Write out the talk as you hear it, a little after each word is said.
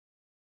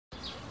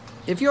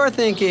If you're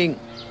thinking,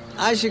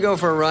 I should go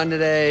for a run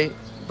today,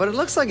 but it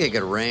looks like it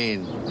could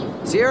rain,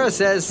 Sierra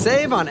says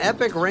save on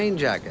epic rain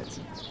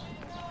jackets.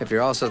 If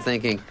you're also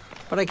thinking,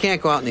 but I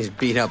can't go out in these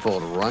beat-up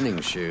old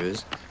running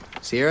shoes,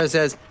 Sierra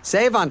says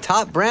save on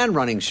top brand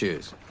running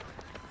shoes.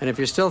 And if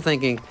you're still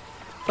thinking,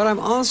 but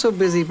I'm also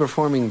busy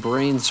performing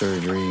brain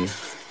surgery,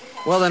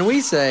 well, then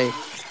we say,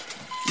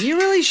 you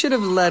really should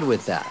have led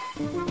with that.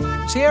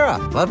 Sierra,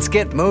 let's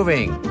get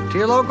moving to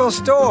your local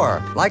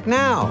store, like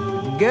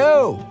now.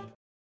 Go!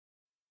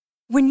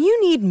 When you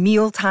need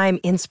mealtime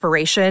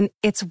inspiration,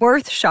 it's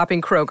worth shopping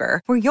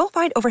Kroger, where you'll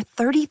find over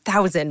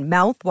 30,000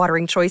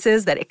 mouth-watering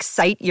choices that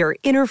excite your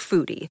inner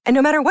foodie. And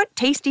no matter what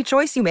tasty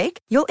choice you make,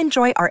 you'll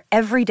enjoy our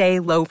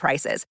everyday low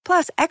prices,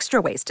 plus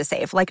extra ways to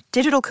save, like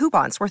digital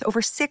coupons worth over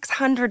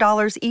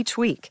 $600 each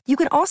week. You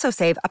can also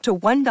save up to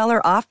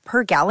 $1 off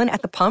per gallon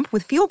at the pump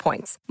with fuel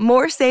points.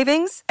 More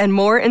savings and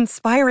more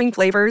inspiring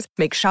flavors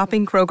make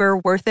shopping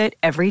Kroger worth it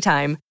every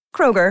time.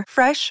 Kroger,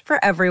 fresh for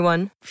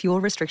everyone.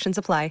 Fuel restrictions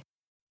apply.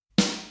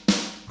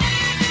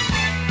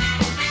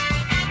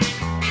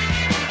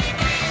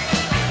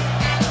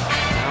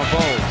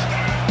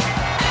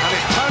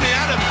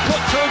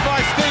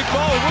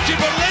 Would you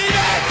believe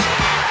it?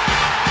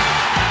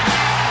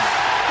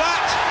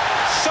 That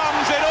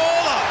sums it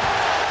all up.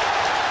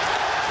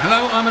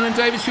 Hello, I'm Alan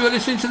Davis. You are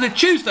listening to the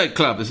Tuesday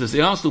Club. This is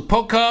the Arsenal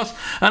podcast,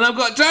 and I've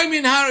got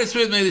Damien Harris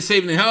with me this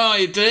evening. How are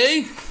you,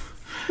 D?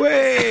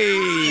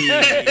 Hey,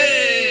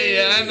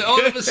 and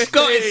Oliver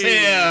Scott is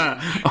here.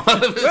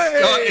 Oliver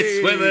Scott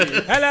is with us.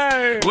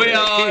 Hello. We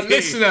are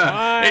listener.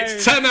 Hi.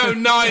 It's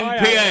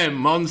 10:09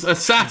 p.m. on a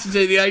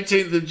Saturday, the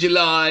 18th of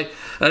July.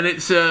 And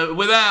it's,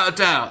 without a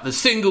doubt, the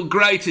single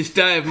greatest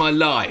day of my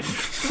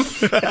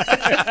life.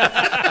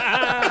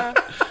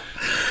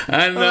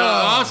 And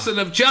Arsenal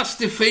have just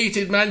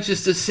defeated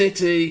Manchester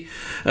City,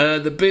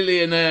 the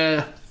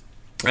billionaire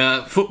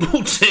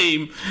football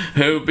team,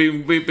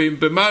 we've been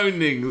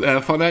bemoaning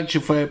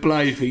financial fair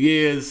play for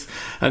years.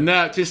 And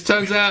now it just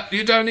turns out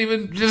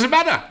doesn't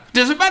matter.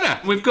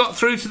 We've got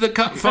through to the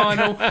cup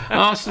final,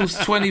 Arsenal's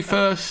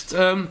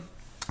 21st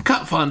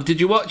cup final. Did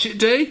you watch it,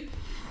 D?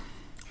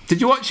 Did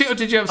you watch it, or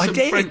did you have some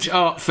French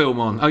art film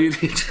on? Oh, you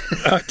did?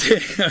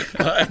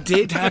 I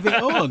did have it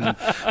on,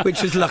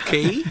 which was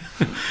lucky.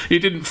 You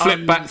didn't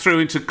flip back through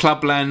into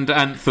Clubland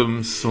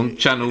anthems on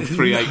Channel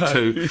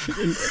 382?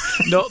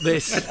 No, not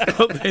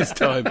this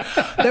time.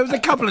 There was a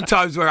couple of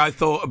times where I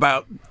thought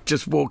about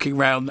just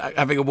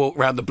having a walk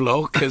around the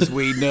block as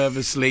we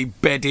nervously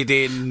bedded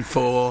in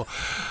for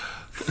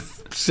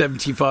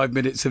 75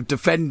 minutes of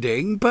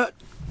defending, but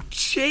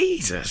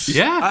Jesus.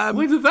 Yeah,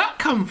 where did that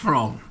come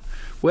from?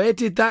 Where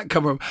did that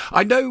come from?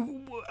 I know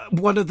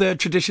one of the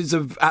traditions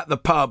of at the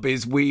pub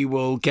is we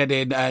will get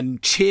in and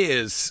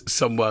cheers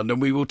someone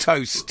and we will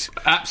toast.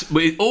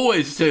 We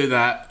always do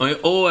that.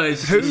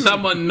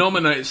 Someone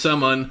nominates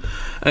someone.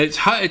 It's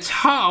hard.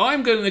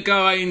 I'm going to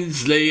go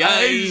Ainsley.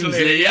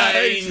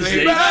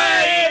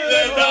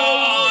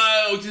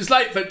 Just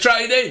late for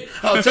training.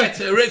 I'll take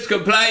the risk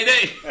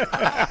complaining.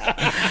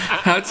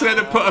 I was going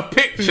to put a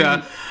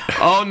picture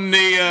on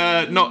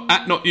the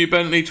not you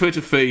Bentley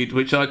Twitter feed,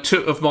 which I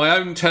took of my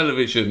own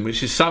television,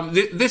 which is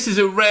this is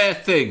a rare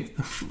thing,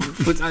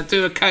 which I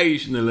do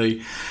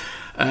occasionally.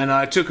 And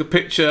I took a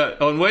picture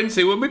on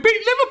Wednesday when we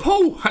beat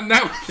Liverpool, and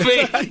that was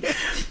me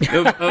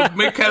of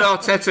Mikel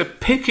Arteta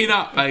picking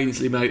up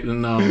Ainsley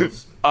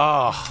Maitland-Niles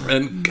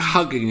and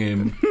hugging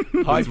him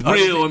with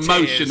real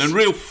emotion and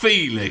real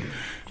feeling.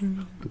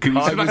 He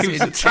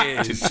was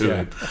attracted to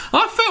him.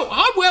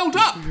 I welled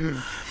up.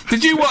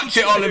 Did you watch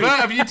it,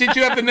 Oliver? Did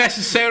you have the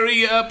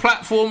necessary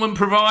platform and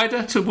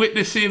provider to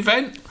witness the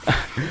event?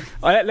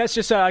 Let's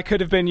just say I could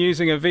have been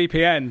using a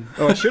VPN,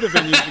 or I should have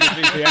been using a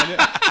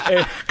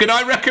VPN. Can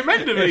I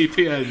recommend a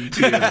VPN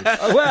to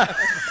you? Well,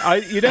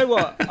 you know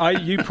what?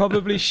 You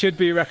probably should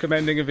be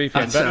recommending a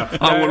VPN. But,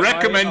 I will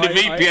recommend a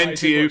VPN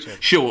to you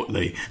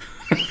shortly.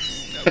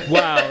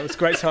 Wow, it's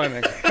great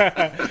timing.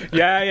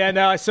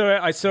 No, I saw it.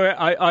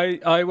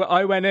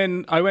 I went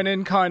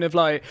in kind of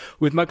like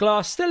with my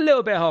glass still a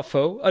little bit half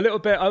full, a little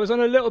bit. I was on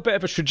a little bit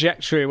of a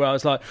trajectory where I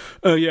was like,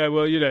 oh yeah,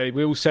 well, you know,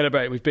 we all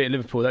celebrate we've beaten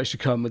Liverpool, that should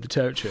come with the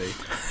territory.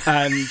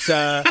 And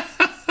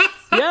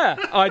yeah,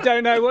 I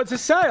don't know what to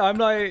say. I'm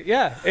like,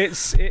 yeah,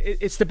 it's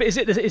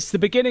the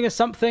beginning of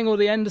something or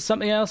the end of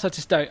something else.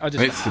 It's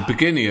the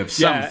beginning of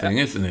something,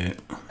 isn't it?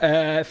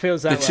 It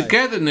feels that way. The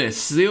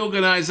togetherness, the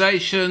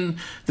organisation,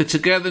 the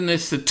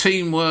togetherness, the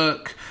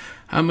teamwork.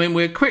 I mean,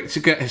 we're quick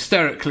to get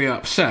hysterically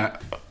upset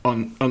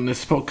on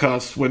this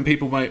podcast when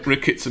people make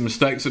rickets and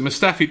mistakes. And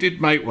Mustafi did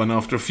make one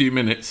after a few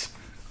minutes.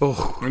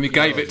 And he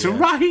gave it to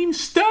Raheem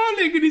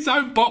Sterling in his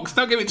own box.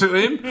 Don't give it to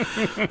him.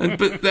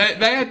 But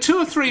they had 2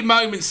 or 3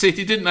 moments,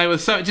 City, didn't they? Where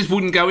it just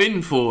wouldn't go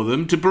in for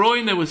them. De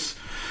Bruyne was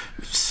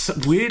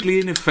weirdly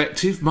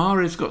ineffective.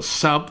 Mahrez got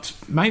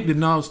subbed.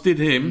 Maitland-Niles did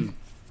him.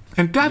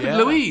 And David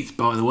Luiz,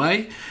 by the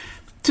way,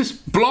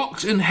 just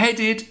blocked and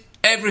headed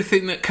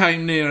everything that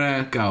came near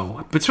our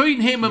goal. Between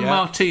him and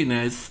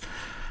Martinez,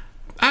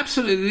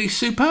 absolutely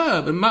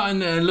superb. And Martin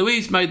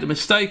Luiz made the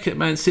mistake at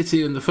Man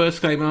City in the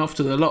first game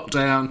after the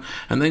lockdown,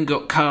 and then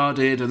got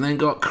carded, and then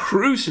got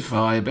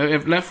crucified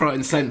left, right,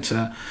 and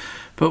centre.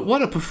 But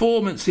what a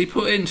performance he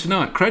put in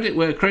tonight! Credit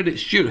where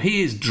credit's due.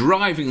 He is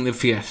driving the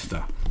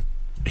Fiesta.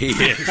 He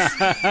is.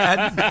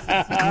 And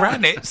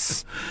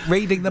Granit's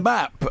reading the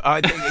map.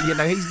 I think,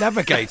 he's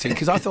navigating,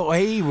 because I thought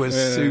he was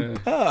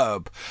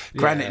superb.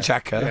 Granit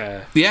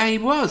Xhaka. Yeah, he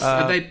was.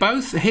 And they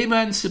both, him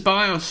and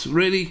Ceballos,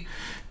 really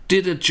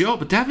did a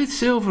job. David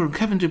Silva and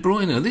Kevin De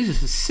Bruyne,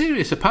 these are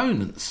serious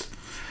opponents.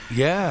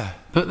 Yeah.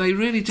 But they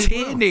really did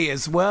Tierney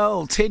as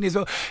well. It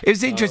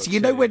was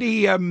interesting. When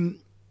he...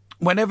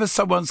 whenever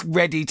someone's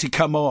ready to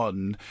come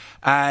on,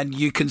 and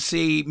you can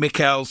see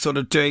Mikel sort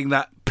of doing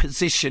that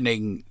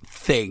positioning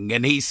thing,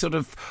 and he's sort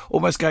of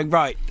almost going,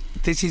 right,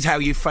 this is how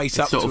you face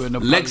up to an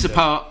opponent. Legs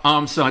apart,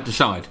 arms side to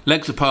side.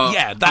 Legs apart,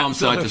 arms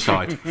side to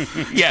side.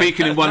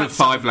 Speaking in one of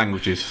 5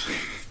 languages.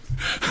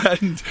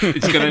 And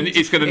it's going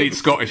to need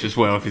Scottish as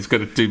well if it's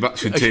going to do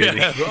much with Tierney.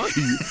 Yeah, right.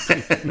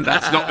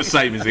 That's not the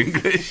same as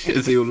English,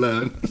 as he'll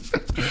learn.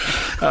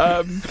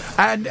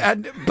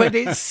 But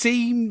it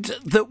seemed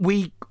that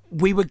we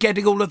were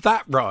getting all of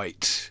that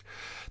right.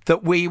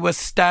 That we were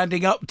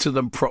standing up to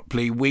them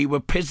properly, we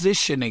were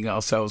positioning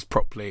ourselves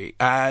properly,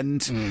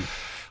 and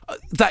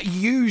that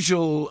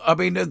usual. I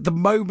mean, at the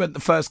moment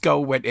the first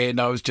goal went in,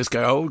 I was just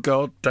going, "Oh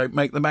God, don't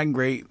make them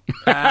angry."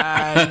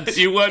 And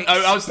you weren't.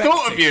 I was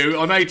thought of you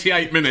on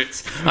 88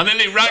 minutes, and then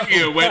it rang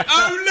you and went,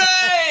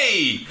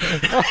 "Olé,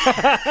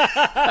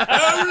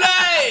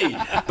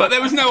 olé!" But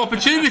there was no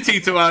opportunity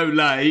to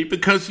olé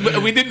because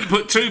we didn't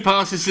put 2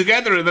 passes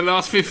together in the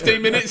last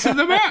 15 minutes of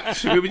the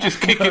match. We were just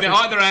kicking it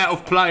either out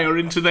of play or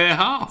into their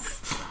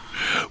half.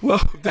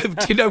 Well, do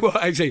you know what,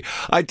 actually?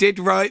 I did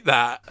write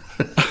that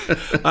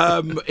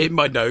in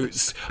my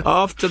notes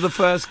after the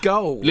first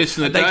goal.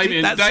 Listen,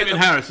 Damien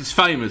Harris is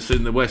famous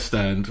in the West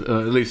End,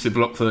 at least in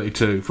Block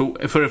 32,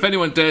 for if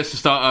anyone dares to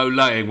start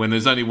olaying when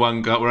there's only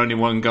one goal, we're only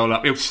 1 goal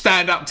up, he'll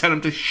stand up and tell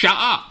them to shut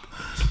up.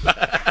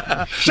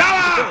 Shut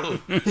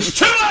up! It's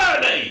too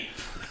early!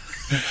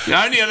 You're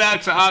only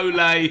allowed to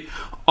olay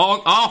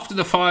after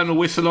the final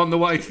whistle on the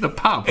way to the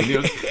pub. And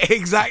you're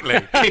exactly.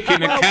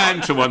 Kicking a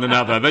can to one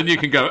another. Then you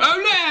can go,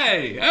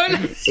 ole!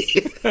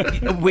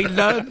 Ole! We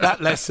learned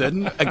that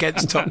lesson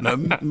against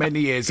Tottenham many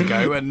years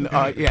ago, and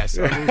I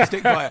will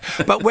stick by it.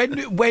 But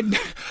when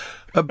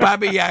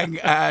Aubameyang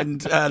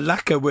and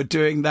Laka were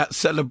doing that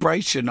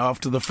celebration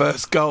after the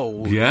first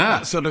goal,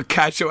 that sort of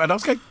casual, and I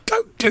was going,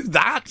 don't do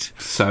that.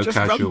 So just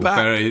casual,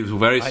 very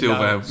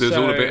Sylvain. It was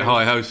all a bit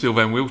hi-ho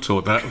Sylvain Will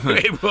taught that.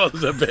 It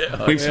was a bit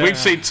hi-ho. We've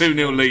seen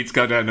 2-0 leads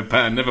go down the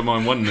pan, never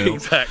mind 1-0.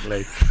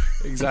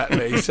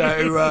 Exactly. So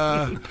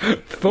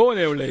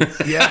 4-0 leads.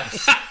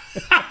 Yes.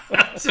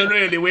 So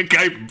really, we're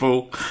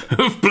capable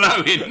of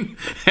blowing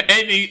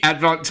any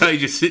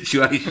advantageous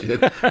situation.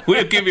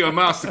 We'll give you a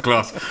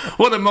masterclass.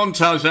 What a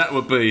montage that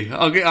would be!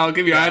 I'll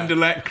give you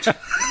Anderlecht.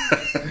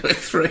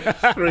 3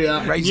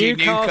 up.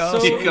 Newcastle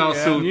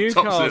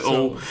tops it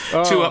all.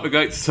 2 up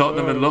against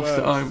Tottenham and lost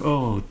at home.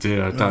 Oh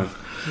dear, I don't.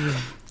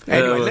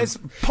 Anyway, let's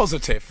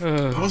positive.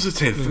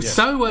 Positive.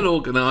 So well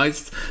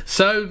organised,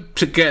 so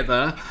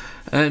together,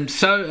 and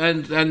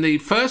the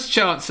first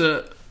chance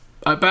that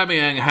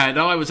Aubameyang had,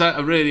 I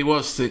really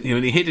was thinking,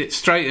 when he hit it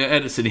straight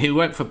at Ederson, he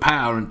went for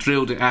power and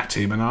drilled it at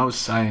him, and I was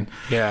saying,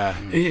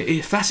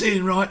 if that's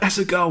in right, that's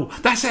a goal,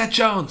 that's our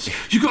chance.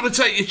 You've got to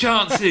take your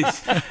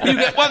chances. You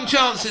get 1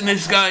 chance in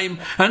this game,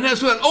 and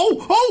that's when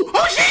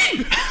it's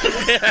in.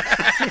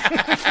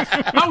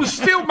 I was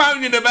still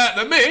moaning about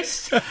the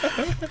miss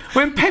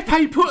when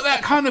Pepe put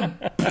that kind of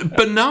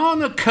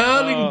banana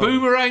curling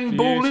boomerang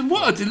ball in.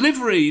 What a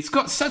delivery! He's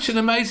got such an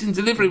amazing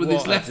delivery with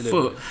his left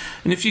foot,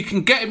 and if you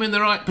can get him in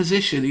the right position,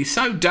 he's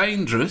so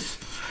dangerous.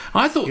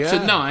 I thought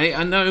tonight,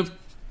 I know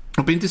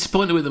I've been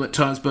disappointed with him at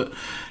times, but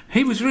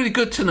he was really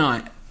good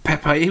tonight,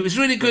 Pepe. He was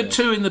really good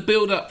too in the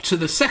build-up to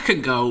the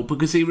second goal,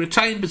 because he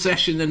retained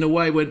possession in a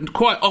way when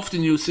quite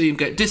often you'll see him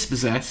get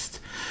dispossessed,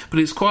 but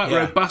it's quite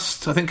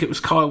robust. I think it was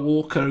Kyle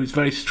Walker who's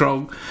very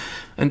strong,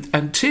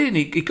 and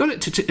Tierney, he got it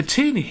to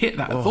Tierney hit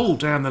that ball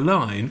down the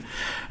line,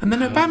 and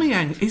then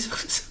Aubameyang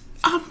is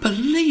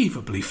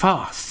unbelievably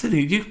fast,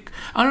 isn't he?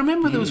 I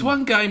remember there was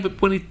one game,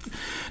 but when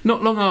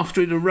not long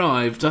after he'd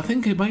arrived, I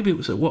think maybe it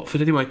was at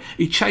Watford anyway,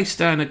 he chased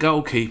down a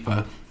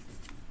goalkeeper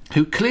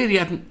who clearly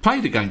hadn't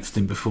played against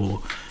him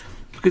before.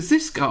 Because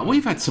this guy,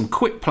 we've had some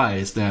quick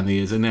players down the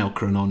years,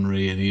 Anelka and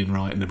Henry and Ian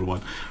Wright and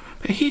everyone,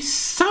 but he's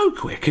so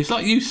quick. It's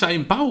like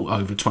Usain Bolt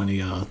over 20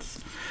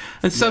 yards.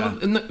 And so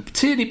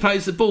Tierney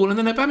plays the ball, and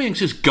then Aubameyang's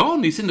just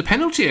gone. He's in the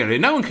penalty area.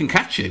 No one can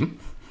catch him.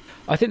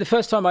 I think the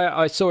first time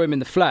I saw him in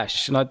the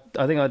flesh, and I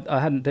think I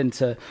hadn't been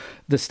to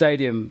the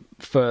stadium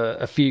for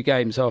a few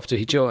games after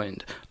he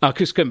joined. I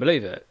just couldn't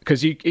believe it,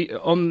 because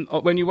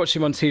when you watch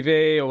him on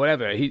TV or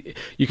whatever,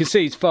 you can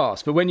see he's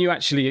fast, but when you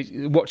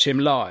actually watch him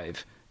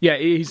live,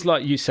 he's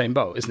like Usain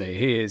Bolt, isn't he?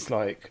 He's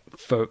like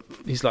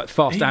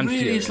fast and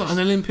furious. He's like an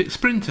Olympic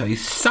sprinter.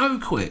 He's so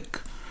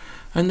quick,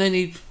 and then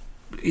he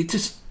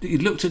he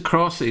looked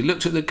across, he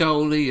looked at the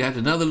goalie, he had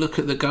another look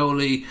at the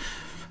goalie,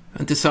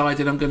 and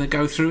decided, I'm going to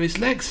go through his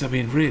legs. I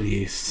mean, really,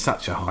 he's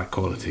such a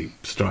high-quality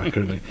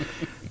striker, isn't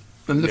he?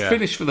 And the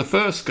finish for the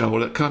first goal,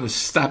 that kind of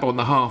stab on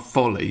the half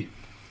volley,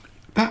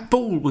 that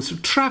ball was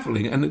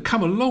travelling and had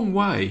come a long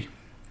way.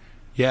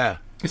 Yeah.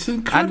 It's an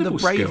incredible And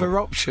the braver skill.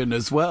 option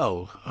as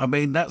well. I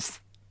mean, that's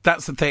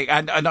the thing.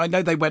 And I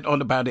know they went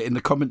on about it in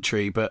the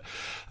commentary, but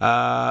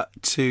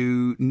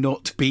to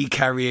not be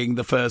carrying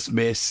the first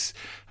miss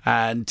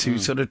and to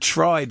sort of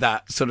try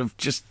that sort of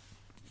just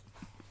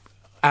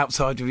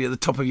outside of the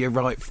top of your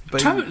right boot.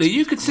 Totally.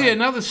 You could see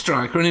another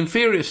striker, an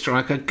inferior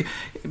striker,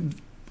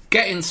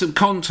 getting some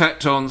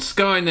contact on,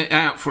 skying it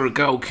out for a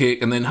goal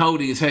kick, and then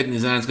holding his head in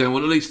his hands, going,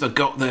 well, at least I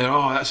got there.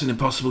 Oh, that's an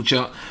impossible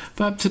shot.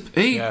 But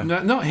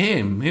not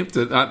him.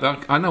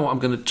 I know what I'm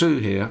going to do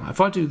here.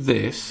 If I do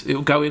this,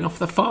 it'll go in off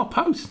the far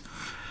post.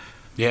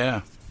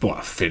 Yeah. What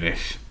a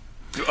finish.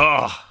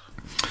 Oh.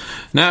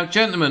 Now,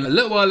 gentlemen, a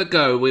little while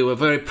ago, we were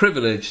very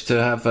privileged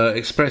to have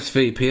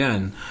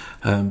ExpressVPN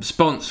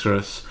sponsor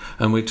us,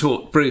 and we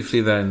talked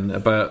briefly then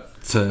about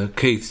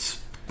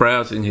Keith's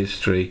browsing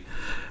history.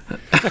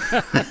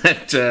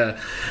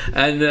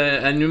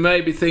 and you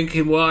may be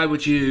thinking, why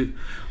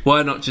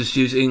not just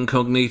use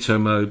incognito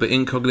mode? But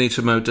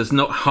incognito mode does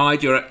not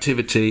hide your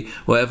activity,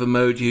 whatever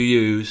mode you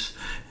use.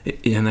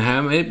 And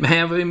how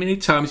many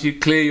times you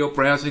clear your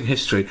browsing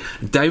history.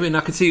 Damien,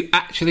 I can see you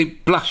actually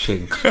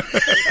blushing.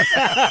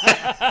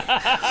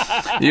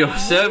 Your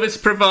service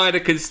provider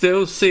can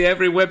still see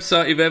every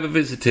website you've ever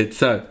visited.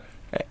 So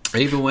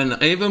even when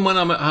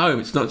I'm at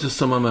home, it's not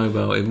just on my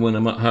mobile. Even when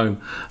I'm at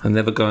home, I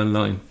never go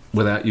online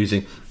without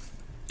using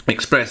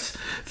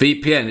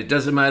ExpressVPN. It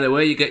doesn't matter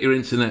where you get your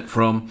internet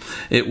from,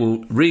 it will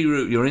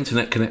reroute your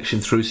internet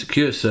connection through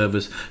secure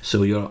servers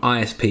so your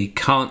ISP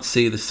can't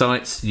see the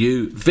sites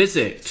you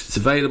visit. It's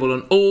available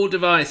on all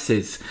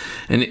devices,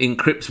 and it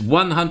encrypts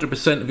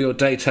 100% of your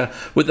data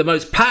with the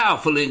most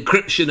powerful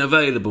encryption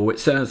available, which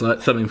sounds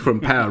like something from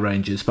Power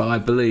Rangers, but I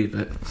believe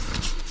it.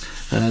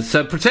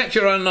 So protect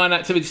your online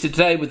activities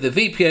today with the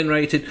VPN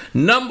rated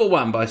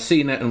 #1 by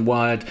CNET and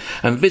Wired,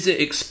 and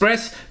visit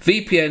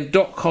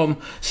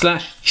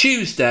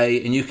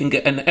expressvpn.com/Tuesday and you can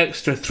get an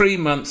extra 3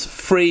 months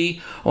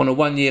free on a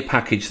 1-year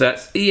package.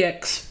 That's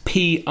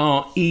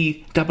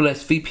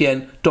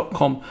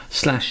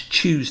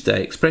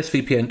expressvpn.com/Tuesday,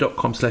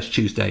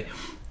 expressvpn.com/Tuesday,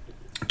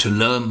 to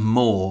learn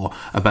more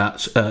about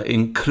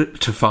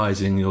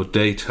encryptifying your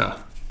data.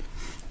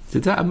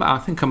 I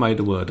think I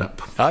made a word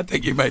up. I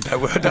think you made that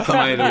word up.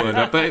 I made a word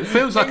up, but it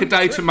feels like a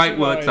day to make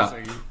words up.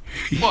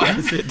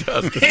 Yes, it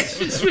does.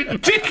 It's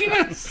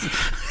ridiculous.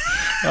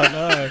 I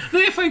know.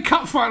 The FA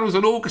Cup final's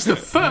on August the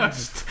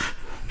 1st.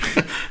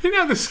 You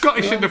know, the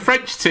Scottish and the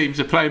French teams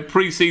are playing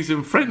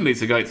pre-season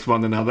friendlies against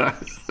one another.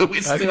 We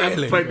still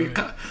haven't played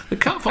the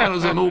cup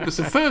final's on August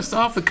the 1st.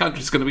 Half the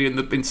country's going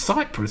to be in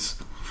Cyprus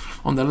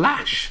on the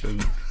lash.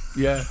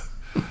 Yeah.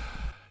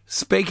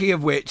 Speaking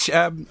of which,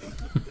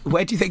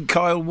 where do you think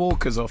Kyle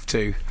Walker's off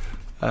to?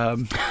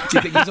 Do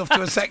you think he's off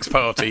to a sex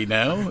party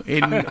now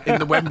in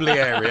the Wembley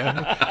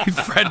area? He's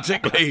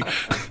frantically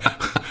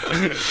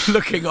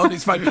looking on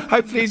his phone.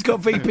 Hopefully he's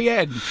got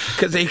VPN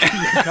because he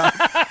can look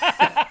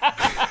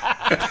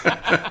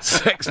up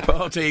sex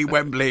party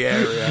Wembley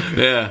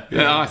area.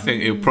 Yeah, I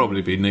think he'll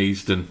probably be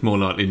Neasden, more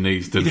likely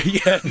Neasden.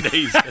 Yeah,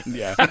 Neasden,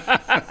 yeah.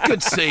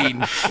 Good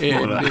scene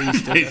in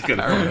Neasden. He's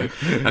going to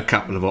find a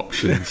couple of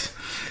options.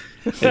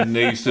 And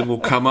Neasden will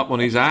come up on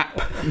his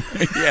app.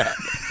 Yeah.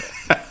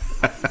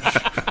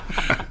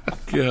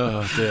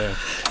 God, yeah.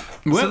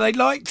 So they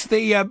liked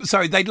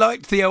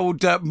the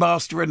old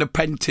master and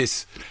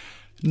apprentice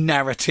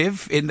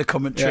narrative in the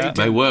commentary. Yeah.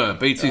 They were.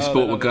 BT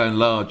Sport were going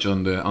large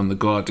on the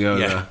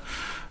Guardiola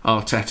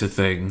Arteta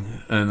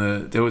thing,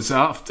 and there was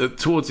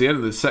towards the end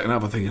of the second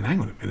half, I'm thinking,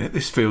 hang on a minute,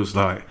 this feels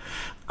like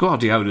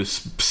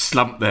Guardiola's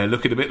slumped there,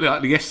 looking a bit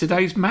like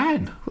yesterday's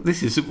man.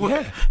 This is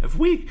have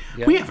we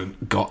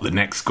haven't got the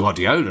next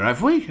Guardiola,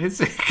 have we? You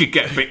could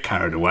get a bit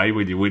carried away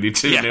when you win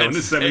 2-0 in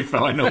the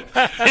semi-final.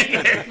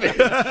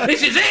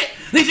 This is it.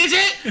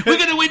 We're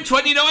going to win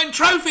 29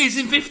 trophies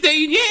in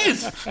 15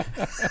 years.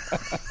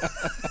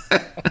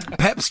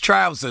 Pep's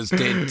trousers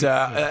did.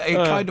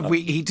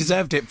 He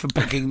deserved it for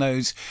picking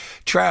those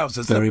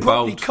trousers. Very that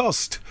probably bold.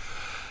 cost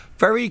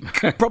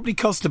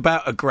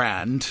about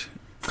 £1,000.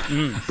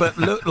 But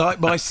looked like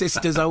my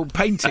sister's old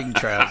painting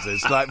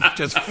trousers, like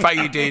just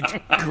faded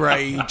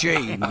grey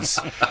jeans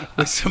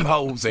with some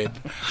holes in.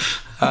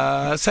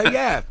 So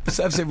yeah,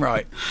 serves him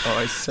right.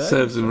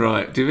 Serves him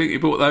right. Do you think he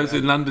bought those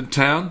in London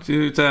town? Do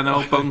you down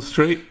Old Bond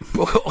Street?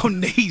 On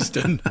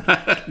Neasden?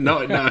 No,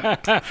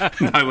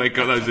 we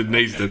got those in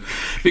Neasden.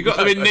 If he got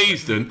them in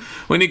Neasden,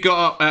 when he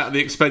got up out of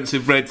the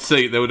expensive red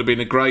seat, there would have been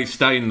a grey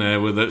stain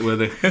there where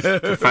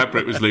the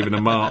fabric was leaving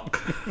a mark.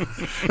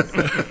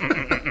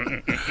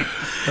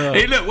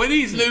 Look, when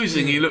he's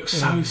losing, he looks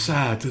so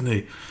sad, doesn't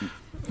he?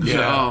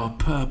 Yeah.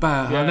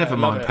 Never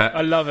mind, Pep.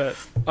 I love it.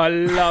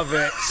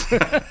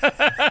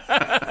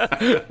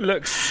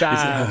 Looks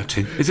sad.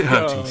 Is it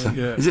hurting, son?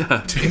 yeah. Is it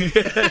hurting?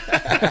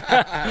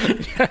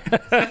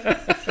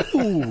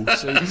 Ooh,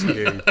 suits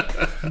you.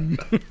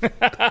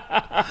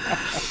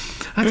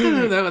 I don't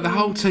know though. The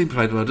whole team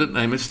played well, didn't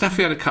they? I mean,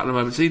 Staffy had a couple of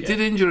moments. He did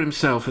injure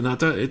himself, and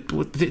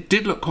it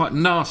did look quite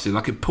nasty.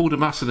 Like he pulled a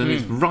muscle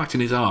right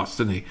in his arse,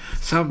 didn't he?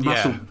 Some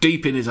muscle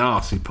deep in his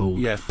arse. He pulled.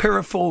 Yeah,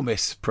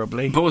 piriformis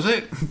probably. What was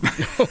it?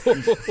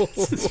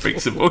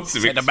 Speaks a voice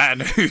of a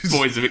man who's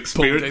boys of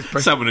experience.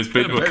 Someone who's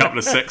been to a couple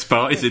of sex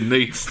parties in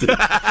Neadston.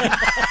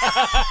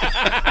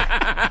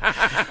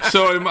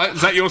 Sorry, mate,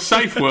 is that your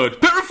safe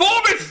word?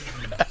 Piriformis.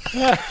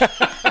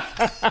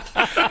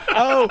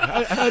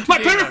 My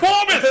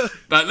piriformis!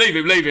 Right, leave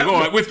him. All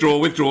right, withdraw.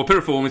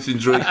 Piriformis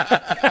injury.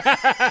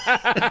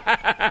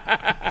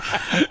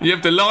 You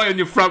have to lie on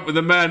your front with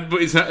the man,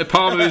 put his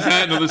palm of his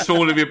hand on the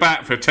small of your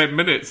back for 10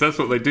 minutes. That's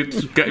what they did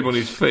to get him on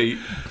his feet.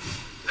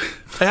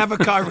 They have a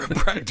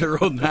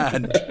chiropractor on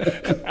hand.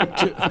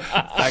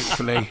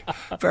 Thankfully.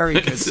 Very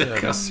good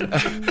service.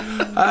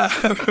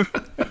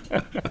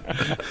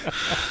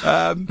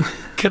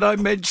 Can I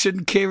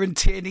mention Kieran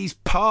Tierney's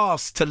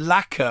pass to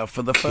Laka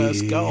for the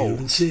first goal?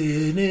 Kieran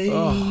Tierney,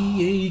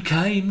 he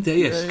came down.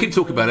 Yes, keep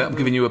talking about it. I'm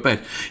giving you a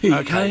bed. He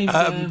came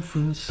down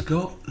from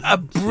Scotland. A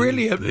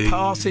brilliant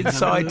pass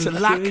inside to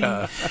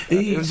Laka.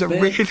 It was a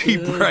really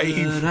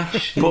brave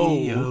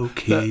ball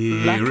that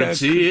Laka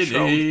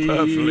controlled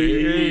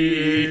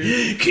perfectly.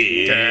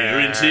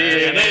 Kieran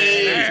Tierney,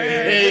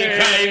 he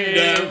came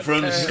down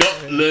from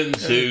Scotland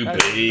to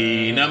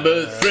be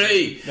number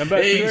 3. He's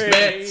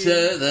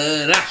better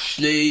than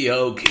Ashley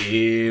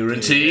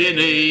Kieran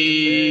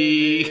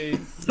Tierney.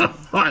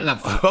 I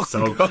love that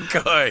song.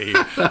 Okay.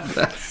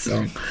 That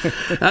song.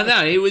 I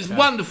know, it was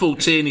wonderful,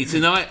 Tierney,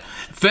 tonight.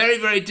 Very,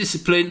 very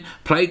disciplined.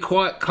 Played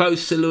quite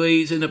close to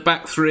Louise in a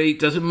back three.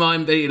 Doesn't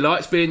mind he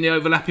likes being the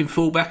overlapping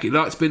fullback. He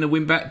likes being a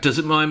wing back.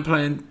 Doesn't mind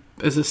playing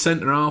as a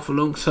centre half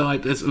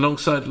alongside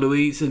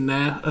Louise in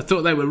there. I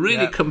thought they were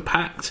really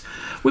compact.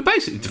 We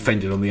basically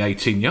defended on the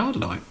 18-yard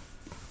line.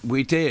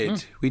 We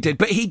did,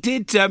 but he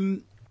did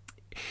something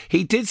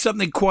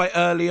quite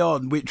early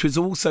on, which was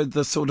also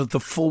the sort of the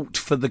fault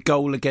for the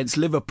goal against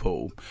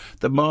Liverpool,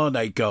 the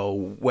Mane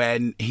goal,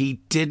 when he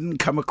didn't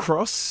come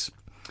across.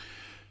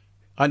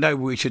 I know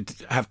we should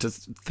have to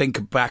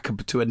think back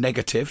to a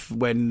negative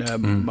when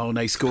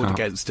Mane scored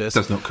against us.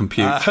 Does not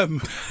compute.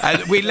 And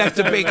we left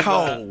a big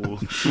hole.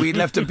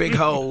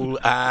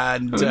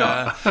 And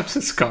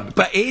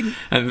but you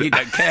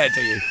don't care,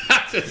 do you?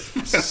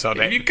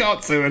 Sorry. You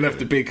can't say we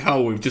left a big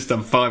hole. We've just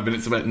done 5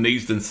 minutes about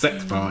Neadston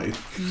sex parties.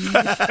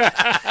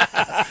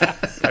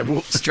 I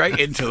walked straight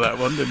into that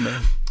one, didn't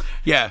I?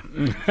 Yeah.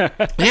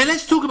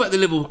 Let's talk about the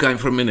Liverpool game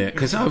for a minute,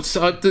 because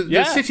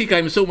the City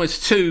game is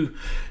almost too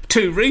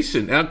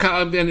recent.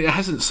 It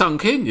hasn't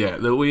sunk in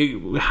yet that we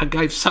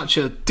gave such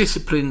a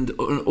disciplined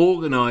and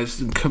organised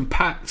and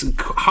compact and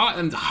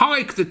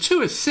high. The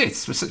 2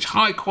 assists were such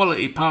high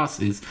quality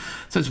passes,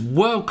 such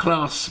world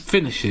class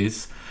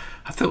finishes.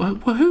 I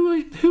thought, well,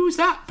 who was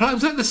that?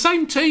 Was that the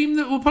same team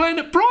that were playing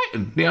at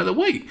Brighton the other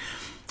week?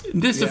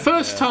 This is the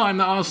first time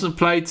that Arsenal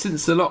played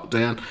since the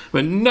lockdown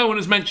when no one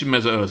has mentioned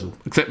Mesut Ozil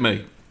except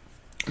me.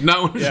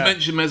 No one has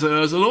mentioned Mesut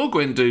Ozil or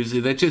Guendouzi.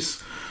 They're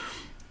just,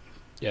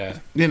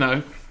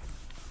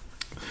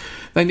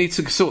 they need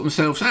to sort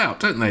themselves out,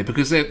 don't they?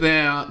 Because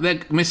they're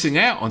missing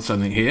out on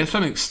something here.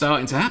 Something's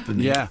starting to happen.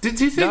 Yeah.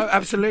 Did you think? No,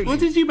 absolutely. What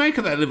did you make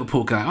of that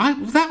Liverpool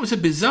game? That was a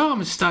bizarre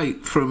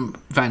mistake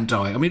from Van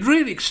Dijk. I mean,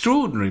 really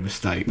extraordinary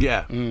mistake.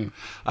 Yeah.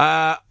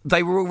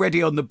 They were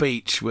already on the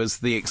beach, was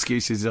the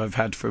excuses I've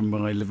had from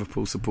my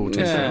Liverpool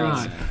supporters. Yeah,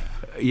 right.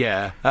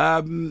 Yeah.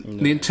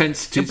 The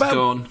intensity's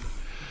gone.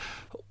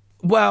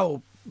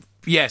 Well,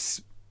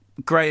 yes.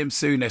 Graham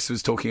Souness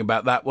was talking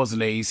about that,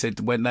 wasn't he? He said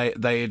when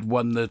they had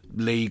won the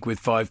league with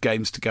 5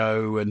 games to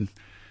go, and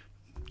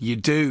you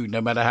do,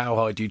 no matter how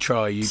hard you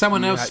try.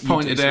 Someone else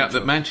pointed out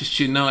that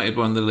Manchester United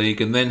won the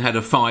league and then had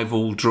a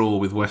 5-5 draw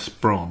with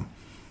West Brom.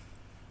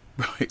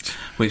 Right.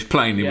 Which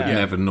plainly would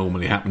never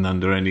normally happen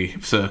under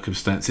any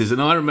circumstances. And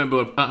I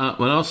remember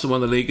when Arsenal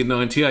won the league in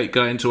 '98,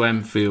 going to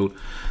Anfield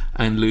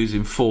and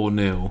losing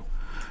 4-0.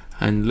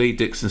 And Lee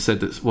Dixon said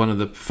that one of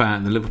the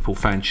Liverpool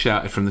fans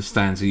shouted from the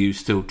stands, "Are you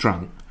still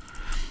drunk?"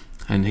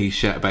 And he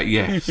shouted back,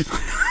 "Yes."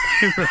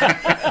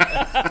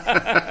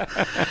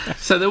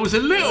 So there was a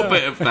little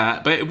bit of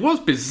that, but it was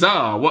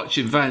bizarre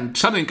watching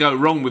something go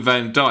wrong with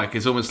Van Dijk.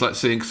 It's almost like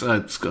seeing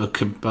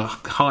a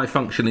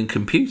high-functioning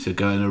computer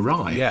going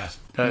awry. Yeah,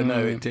 no,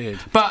 it did.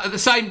 But at the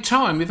same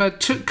time, we've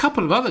had a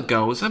couple of other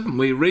goals, haven't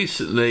we,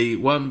 recently?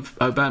 One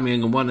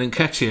Aubameyang and one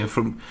Nketiah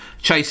from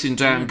chasing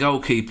down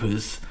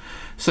goalkeepers.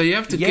 So you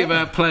have to give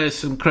our players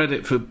some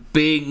credit for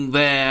being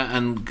there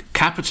and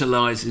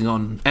capitalising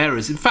on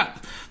errors. In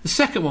fact, the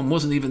second one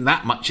wasn't even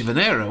that much of an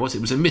error, was it?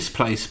 It was a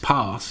misplaced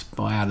pass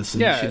by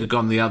Alisson. It should have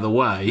gone the other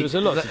way. There was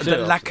a lot to do.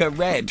 Laka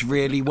read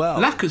really well.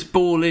 Laka's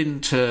ball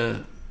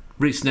into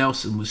Reece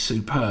Nelson was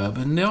superb,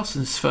 and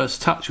Nelson's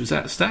first touch was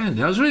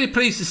outstanding. I was really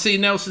pleased to see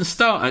Nelson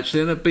start,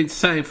 actually, and I've been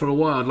saying for a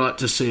while I'd like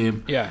to see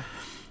him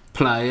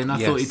play, and I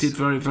thought he did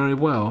very, very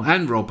well.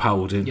 And Rob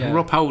Holding. Yeah.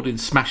 Rob Holding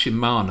smashing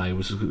Mane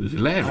was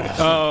hilarious.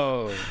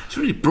 Oh, It's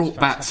really brought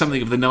back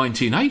something of the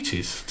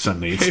 1980s,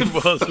 suddenly. It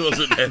was,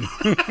 wasn't it?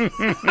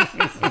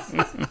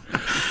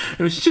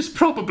 It was just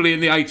probably in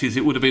the 80s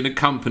it would have been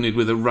accompanied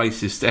with a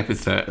racist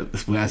epithet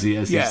as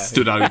he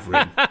stood over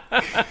him.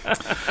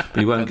 But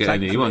you won't get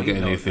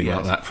anything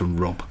like that from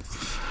Rob.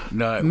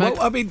 No. Well,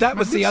 I mean, that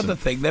was the other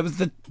thing. There was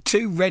the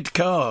 2 red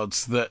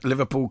cards that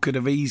Liverpool could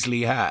have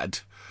easily had.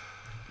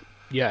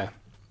 yeah.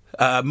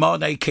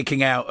 Mane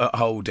kicking out at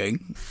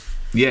Holding,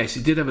 Yes,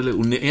 he did have a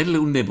little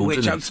nibble,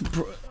 which didn't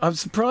he? I'm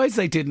surprised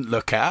they didn't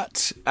look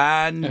at.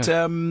 And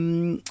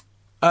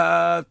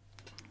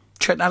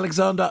Trent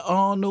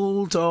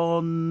Alexander-Arnold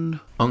on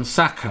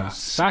Saka.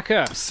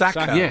 Saka.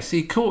 Yes,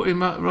 he caught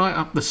him right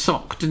up the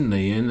sock, didn't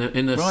he?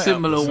 In a Right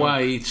similar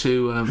way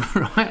to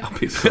right up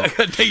his sock.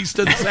 an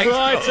Eastern sex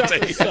Right up party.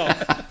 the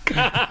sock.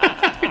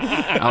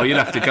 Oh, you'll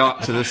have to go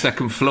up to the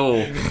second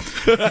floor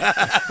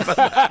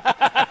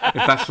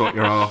if that's what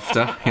you're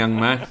after, young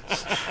man.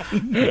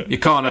 You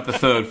can't have the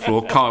 3rd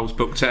floor. Kyle's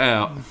booked it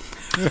out.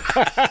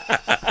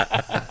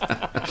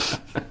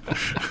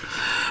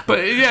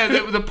 But yeah,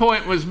 the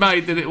point was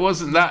made that it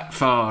wasn't that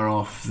far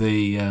off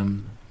the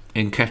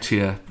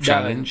Nketiah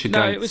challenge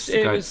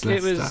against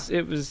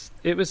Leicester.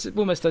 It was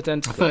almost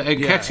identical. I thought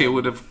Nketiah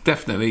would have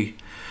definitely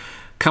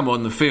come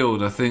on the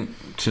field, I think,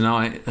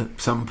 tonight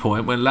at some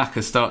point when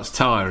Laka starts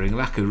tiring.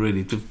 Laka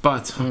really,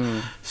 but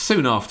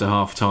soon after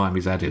half time,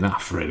 he's had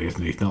enough, really,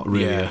 isn't he? Not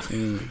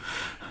really.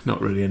 Not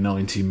really a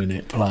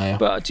 90-minute player.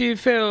 But do you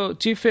feel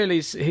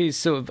he's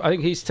sort of? I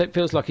think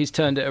feels like he's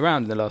turned it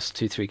around in the last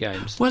 2-3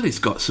 games. Well, he's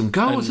got some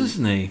goals,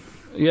 hasn't he?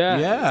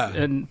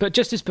 Yeah. But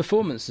just his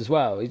performance as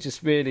well. He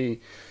just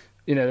really,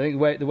 I think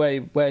the way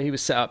where he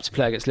was set up to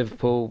play against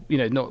Liverpool,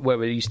 not where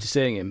we're used to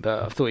seeing him,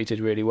 but I thought he did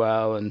really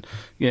well, and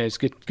it's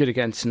good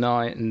again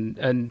tonight, and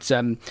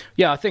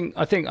I think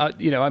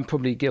I'm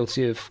probably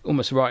guilty of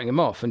almost writing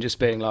him off and just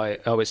being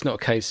like, oh, it's not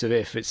a case of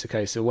if, it's a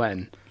case of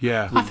when.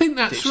 Yeah, I think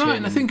that's right,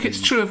 and I think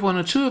it's true of 1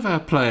 or 2 of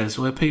our players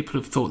where people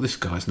have thought this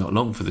guy's not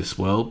long for this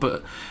world,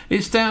 but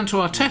it's down to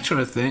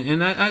Arteta, I think,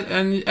 and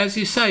as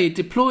you say, he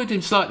deployed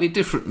him slightly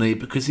differently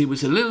because he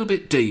was a little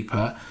bit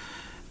deeper.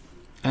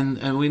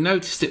 And we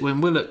noticed it when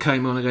Willock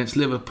came on against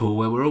Liverpool,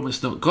 where we're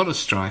almost not got a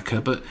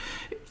striker, but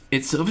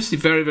it's obviously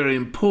very, very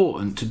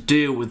important to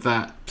deal with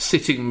that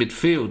sitting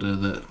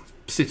midfielder that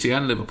City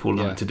and Liverpool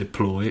like to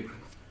deploy.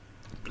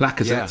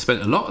 Lacazette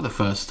spent a lot of the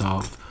first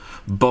half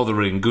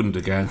bothering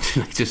Gundogan,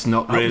 just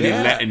not really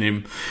letting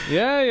him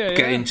get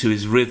into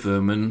his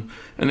rhythm, and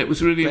it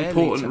was a really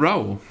important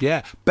role.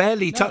 Yeah,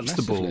 barely touched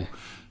the ball.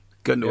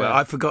 Yeah.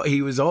 I forgot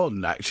he was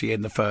on actually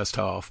in the first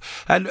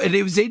half, and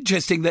it was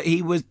interesting that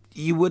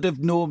you would have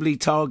normally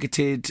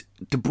targeted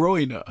De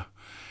Bruyne.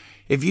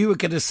 If you were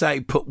going to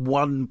say put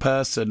one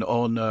person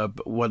on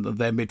one of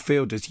their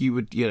midfielders, you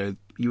would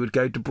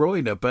go De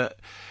Bruyne, but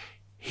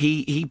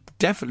he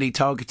definitely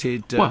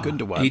targeted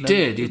Gundogan. He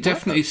did. He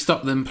definitely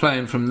stopped them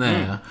playing from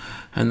there,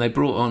 and they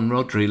brought on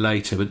Rodri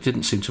later, but it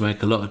didn't seem to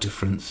make a lot of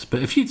difference.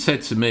 But if you'd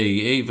said to me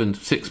even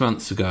 6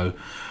 months ago,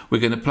 we're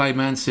going to play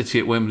Man City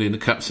at Wembley in the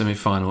Cup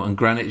semi-final, and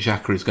Granit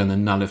Xhaka is going to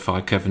nullify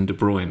Kevin De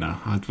Bruyne,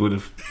 I would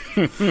have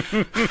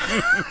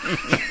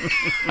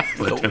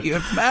thought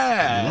you're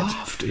mad.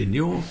 Laughed in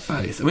your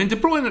face. I mean, De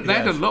Bruyne, they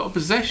had a lot of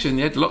possession,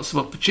 they had lots of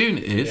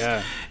opportunities.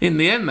 Yeah. In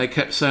the end, they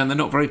kept saying they're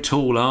not very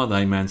tall, are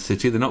they, Man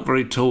City? They're not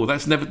very tall.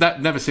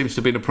 That never seems to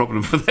have been a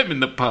problem for them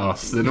in the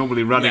past. They're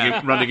normally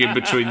running in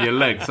between your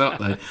legs,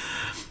 aren't they?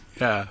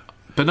 Yeah.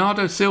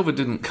 Bernardo Silva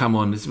didn't come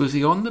on. Was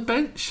he on the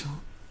bench?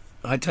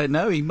 I don't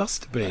know. He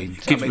must have been.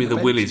 Gives me the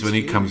willies when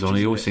he comes on.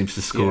 He always seems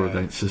to score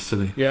against us,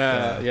 doesn't he?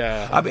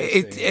 Yeah. I mean,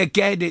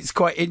 it's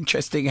quite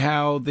interesting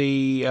how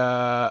the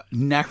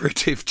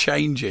narrative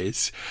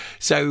changes.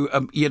 So,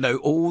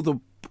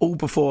 all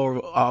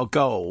before our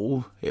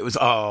goal, it was,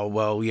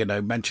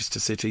 Manchester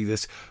City,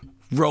 this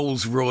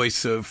Rolls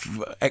Royce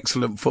of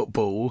excellent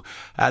football,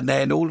 and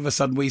then all of a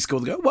sudden we score.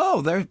 They go,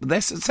 well,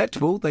 they're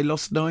susceptible. They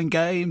lost 9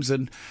 games,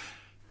 and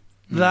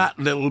that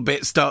little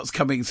bit starts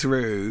coming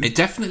through. It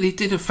definitely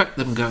did affect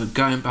them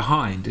going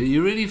behind.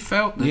 You really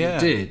felt that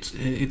it did.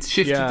 It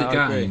shifted the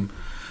game,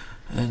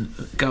 and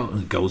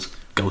goals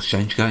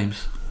change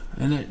games,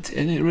 and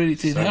it really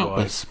did help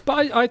us.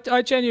 But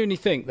I genuinely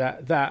think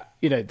that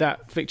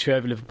victory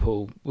over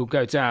Liverpool will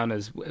go down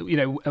as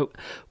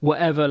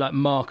whatever like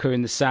marker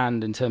in the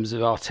sand in terms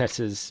of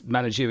Arteta's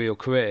managerial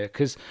career,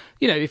 because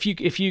if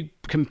you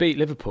can beat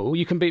Liverpool,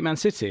 you can beat Man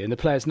City, and the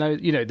players know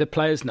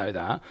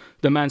that.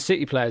 The Man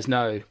City players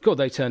know, God,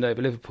 they turned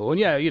over Liverpool,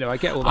 and I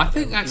get all that. I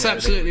think that's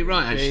absolutely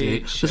right, actually,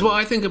 because what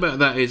I think about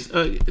that is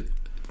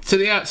to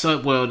the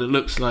outside world it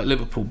looks like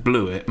Liverpool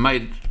blew it,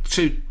 made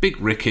 2 big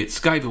rickets,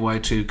 gave away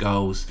 2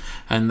 goals,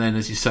 and then,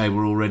 as you say,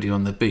 we're already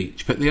on the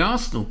beach. But the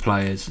Arsenal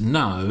players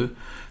know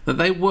that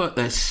they worked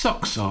their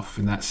socks off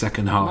in that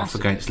second half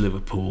against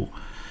Liverpool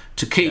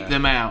to keep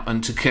them out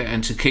and to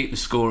keep the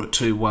score at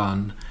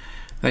 2-1.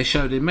 They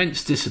showed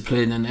immense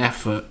discipline and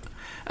effort,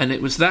 And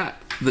it was that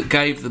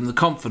gave them the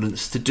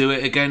confidence to do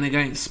it again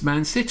against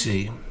Man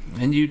City.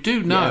 And you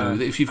do know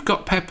that if you've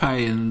got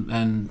Pepe and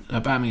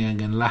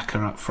Aubameyang and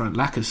Laka up front,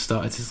 Laka's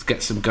started to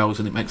get some goals,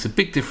 and it makes a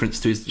big difference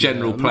to his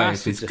general play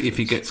if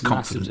he gets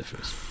confident.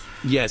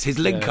 Yes, his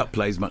link-up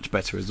plays much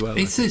better as well.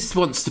 He just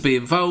wants to be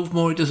involved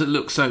more. He doesn't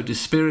look so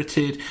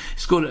dispirited. He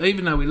scored,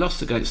 even though we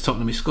lost against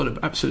Tottenham, he scored an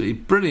absolutely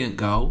brilliant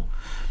goal.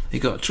 He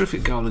got a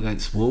terrific goal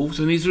against Wolves,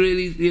 and he's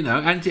really,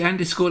 and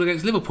he scored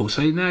against Liverpool.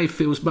 So now he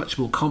feels much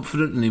more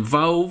confident and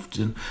involved.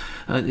 And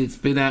it's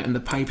been out in the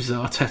papers that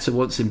Arteta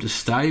wants him to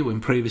stay, when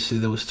previously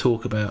there was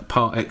talk about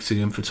Exing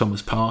him for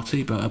Thomas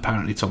Partey, but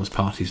apparently Thomas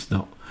Partey's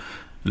not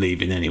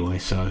leaving anyway.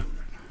 So.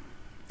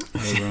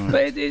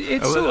 But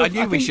I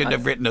knew we shouldn't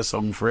have written a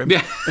song for him.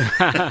 Yeah.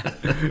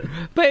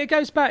 But it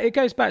goes back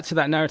to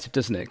that narrative,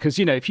 doesn't it? Because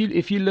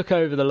if you look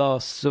over the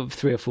last sort of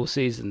 3 or 4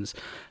 seasons,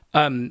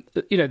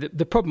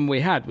 the problem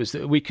we had was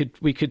that we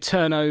could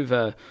turn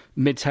over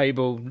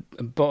mid-table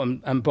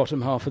and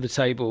bottom half of the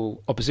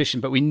table opposition,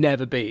 but we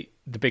never beat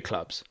the big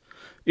clubs.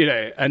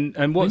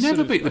 And what we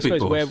never beat the big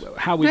boys.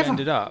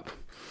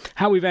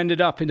 How we've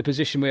ended up in the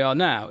position we are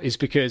now is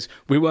because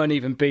we weren't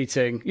even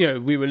beating.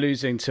 We were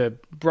losing to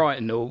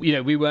Brighton, or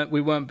we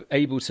weren't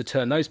able to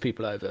turn those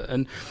people over.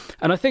 And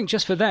I think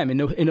just for them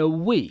in a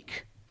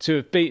week to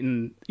have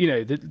beaten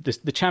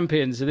the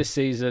champions of this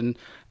season.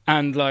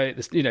 And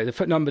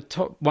the number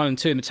top 1 and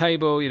 2 in the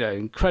table,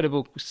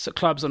 incredible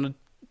clubs on a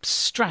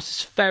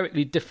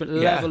stratospherically different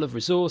level of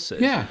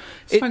resources. Yeah,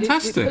 it's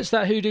fantastic. It puts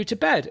that hoodoo to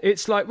bed.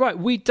 It's like, right,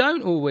 we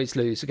don't always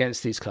lose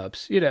against these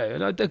clubs.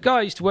 A guy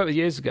I used to work with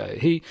years ago,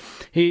 he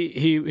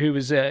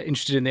was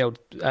interested in the old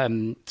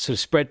sort of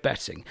spread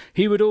betting.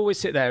 He would always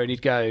sit there and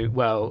he'd go,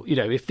 well,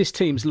 if this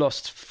team's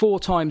lost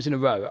 4 times in a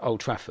row at Old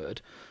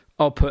Trafford,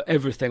 I'll put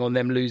everything on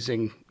them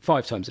losing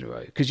 5 times in a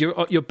row, because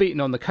you're beating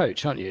on the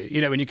coach, aren't you?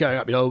 When you're going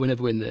up, we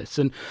never win this,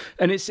 and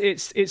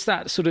it's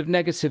that sort of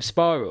negative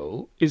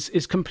spiral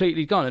is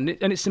completely gone,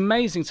 and it's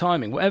amazing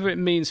timing, whatever it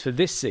means for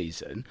this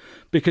season,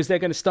 because they're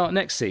going to start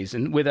next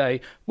season with that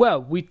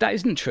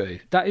isn't true,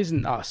 that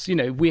isn't us.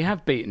 We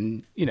have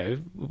beaten,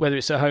 whether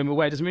it's at home or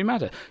away, it doesn't really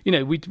matter.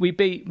 We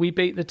beat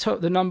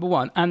the number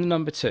 1 and the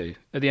number 2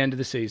 at the end of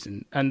the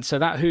season, and so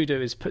that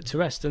hoodoo is put to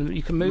rest, and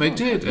you can move on.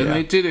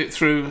 They did it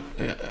through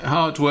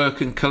hard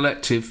work and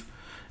collective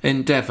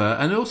endeavour,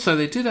 and also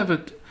they did have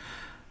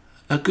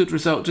a good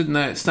result, didn't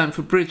they, at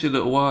Stamford Bridge a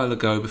little while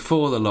ago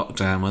before the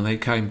lockdown, when they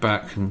came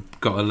back and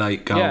got a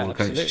late goal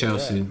against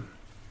Chelsea. Yeah.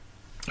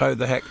 Oh,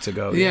 the Hector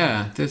goal.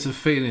 Yeah, there's a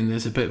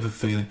bit of a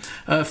feeling.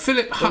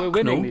 Philip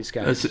Hucknall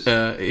has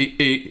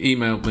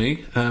emailed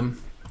me.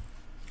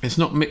 It's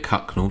not Mick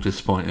Hucknall,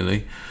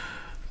 disappointingly.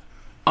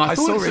 I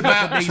saw him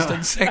at the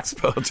Eastern Sex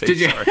Party. Did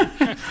you?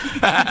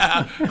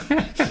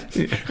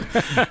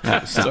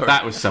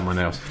 That was someone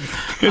else.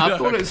 I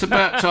thought it's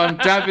about time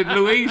David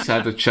Luiz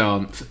had a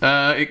chant.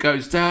 It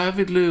goes,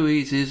 David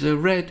Luiz is a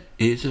red,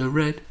 is a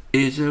red,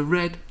 is a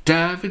red.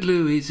 David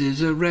Luiz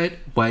is a red,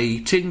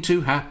 waiting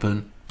to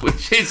happen.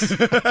 Which is, and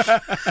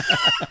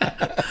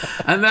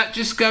that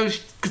just goes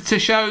to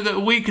show that a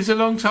week is a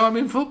long time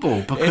in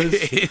football, because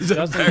it is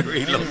a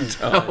very long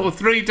time. Or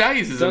 3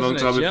 days is a long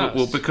time in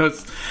football,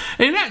 because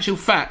in actual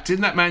fact,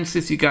 in that Man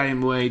City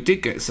game where he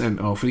did get sent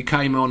off, he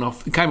came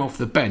off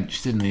the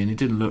bench, didn't he? And he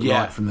didn't look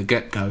right from the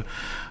get-go.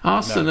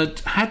 Arsenal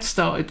had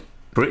started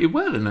pretty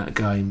well in that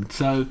game,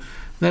 so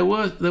there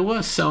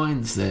were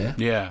signs there.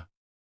 Yeah.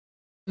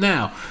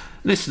 Now,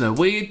 listener,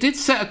 we did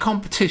set a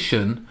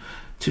competition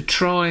to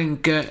try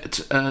and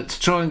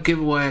give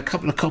away a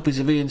couple of copies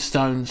of Ian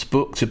Stone's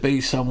book, To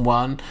Be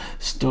Someone,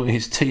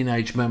 his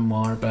teenage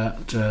memoir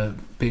about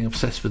being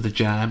obsessed with the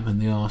Jam and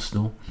the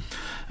Arsenal,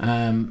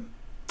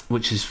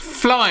 which is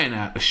flying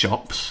out the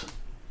shops.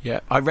 Yeah,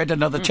 I read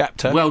another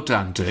chapter. Well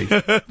done, Dee.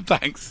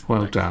 Thanks.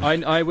 Well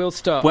done. I will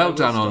start. Well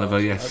done, Oliver.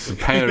 Yes, a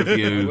pair of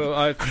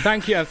you.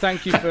 Thank you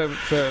for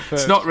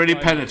it's not really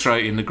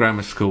penetrating the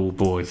grammar school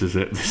boys, is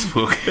it, this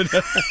book?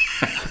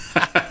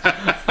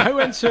 I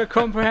went to a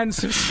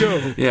comprehensive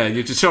school. Yeah,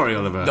 sorry,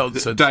 Oliver.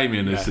 Nonsense.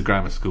 Damien is the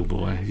grammar school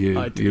boy. You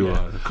are a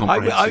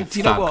comprehensive do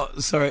you know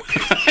what? Sorry.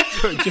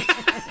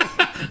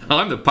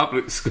 I'm the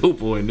public school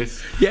boy in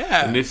this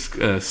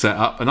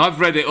setup, and I've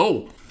read it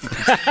all.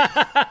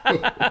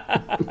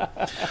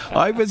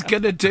 I was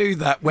going to do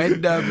that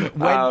when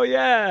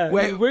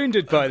when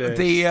wounded by this.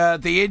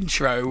 The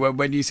intro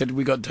when you said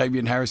we got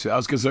Damien Harris, I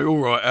was going to say, all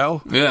right, Al,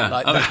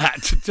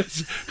 that.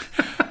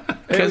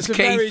 Because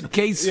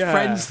Keith's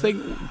friends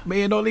think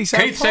me and Ollie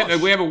sound posh.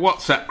 We have a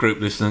WhatsApp group,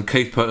 listener, and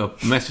Keith put a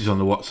message on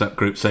the WhatsApp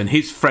group saying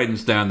his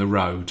friends down the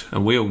road,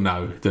 and we all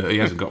know that he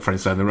hasn't got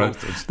friends down the road.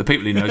 The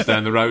people he knows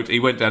down the road,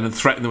 he went down and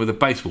threatened them with a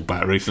baseball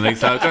bat recently,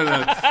 so I don't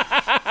know.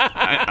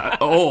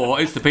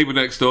 Or it's the people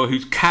next door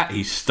whose cat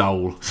he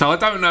stole. So I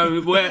don't know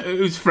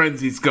whose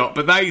friends he's got,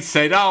 but they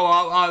said,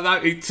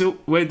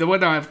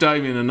 when I have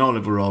Damien and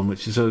Oliver on,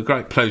 which is a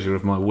great pleasure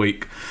of my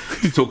week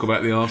to talk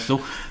about the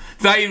Arsenal,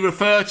 they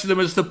refer to them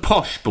as the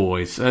posh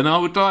boys, and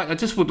I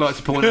just would like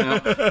to point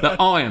out that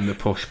I am the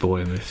posh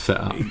boy in this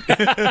setup.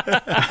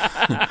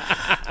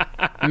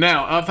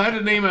 Now, I've had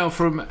an email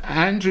from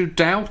Andrew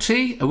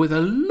Doughty with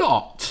a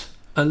lot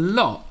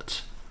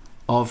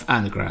of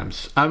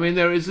anagrams. I mean,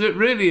 it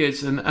really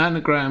is an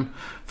anagram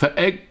for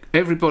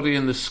everybody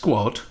in the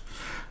squad.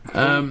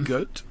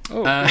 Good.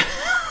 I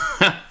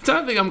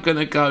don't think I'm going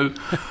to go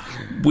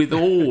with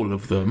all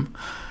of them.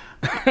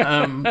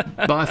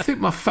 But I think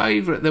my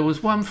favourite, there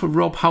was one for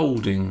Rob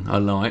Holding I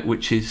like,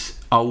 which is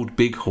Old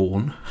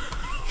Bighorn.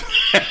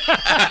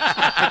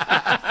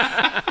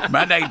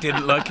 Mane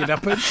didn't like it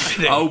up did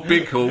he? Old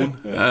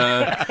Bighorn.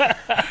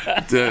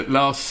 The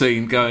last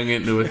scene going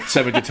into a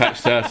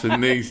semi-detached house in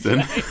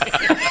Neasden.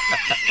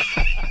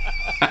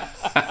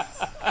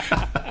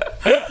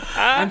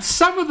 And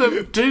some of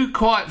them do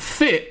quite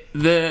fit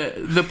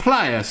the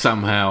player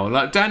somehow.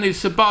 Like Danny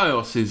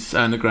Ceballos'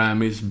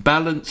 anagram is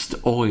Balanced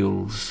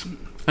Oils.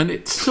 And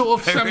it's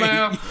sort of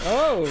somehow,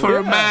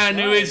 a man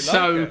who is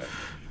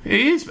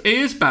He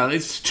is balanced.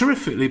 It's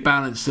terrifically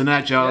balanced and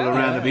agile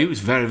around him. He was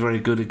very, very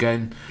good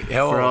again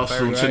for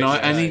Arsenal tonight.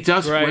 And he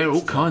does wear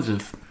all kinds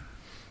of...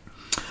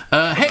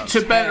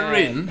 Hector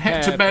Bellerin.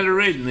 Hector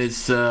Bellerin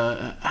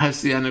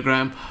has the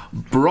anagram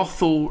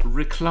Brothel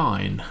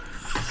Recline.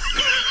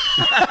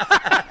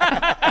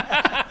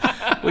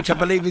 Which I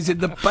believe is in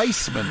the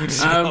basement.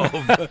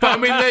 But I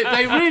mean,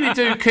 they really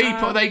do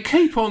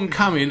keep on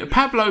coming.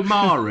 Pablo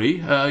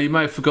Mari, you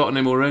may have forgotten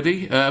him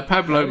already.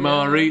 Pablo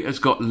Mari has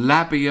got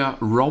Labia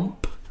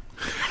Romp.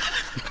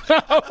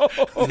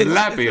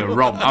 Labia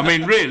Romp. I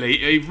mean, really,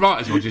 he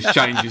might as well just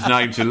change his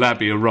name to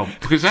Labia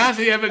Romp, because how's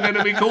he ever going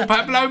to be called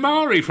Pablo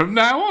Mari from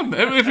now on?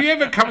 If he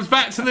ever comes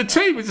back to the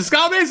team, it's just,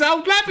 there's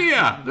old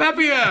Labia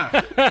Romp.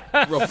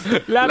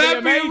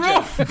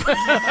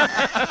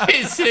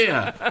 It's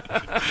here.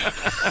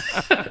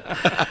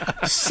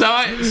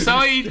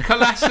 Saeed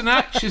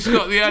Kolasinac has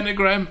got the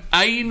anagram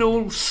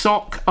Anal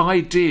Sock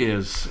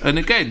Ideas, and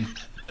again,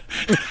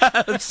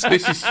 this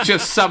is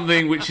just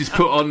something which is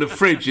put on the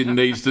fridge in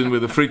Neasden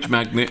with a fridge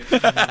magnet.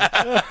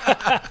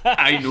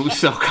 Anal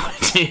sock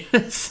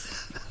ideas.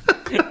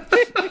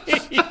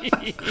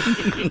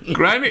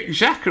 Granit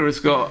Xhaka has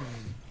got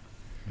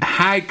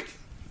Hag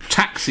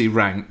Taxi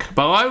Rank,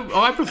 but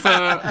I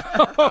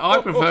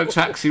prefer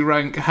Taxi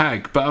Rank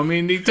Hag. But I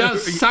mean, he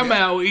does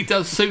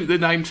suit the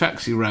name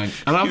Taxi Rank,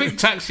 and I think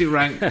Taxi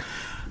Rank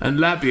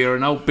and Labia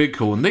and Old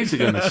Bighorn, these are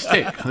going to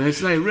stick.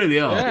 They really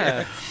are.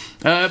 Yeah.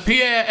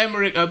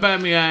 Pierre-Emerick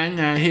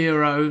Aubameyang, our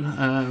hero,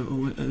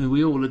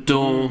 we all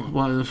adore,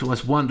 one of the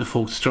most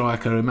wonderful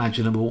striker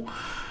imaginable,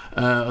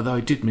 although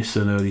he did miss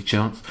an early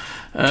chance.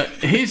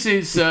 His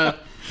is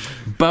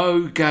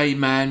Beau Gay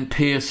Man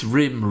Pierce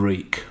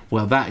Rimreek.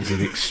 Well, that is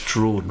an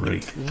extraordinary.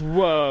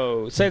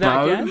 Whoa, say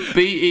that again.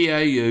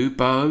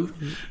 Beau,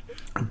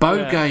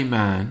 Beau Gay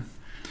Man,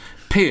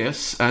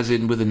 Pierce, as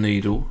in with a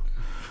needle,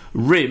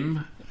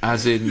 Rim,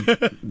 as in,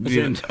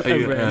 and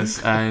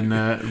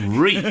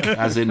reek,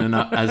 as in an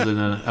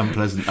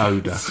unpleasant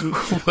odour.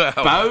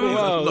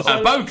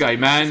 Beau Gay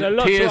Man,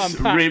 Pierce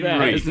Rim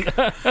Reek.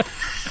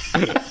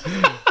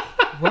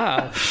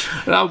 Wow.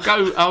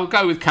 I'll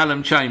go with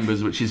Callum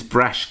Chambers, which is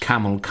Brash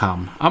Camel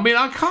Cum. I mean,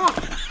 I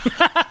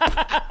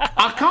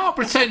can't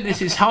pretend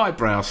this is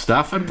highbrow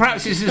stuff, and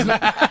perhaps this isn't.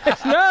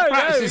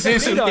 This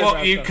isn't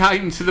what you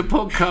came to the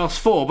podcast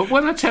for. But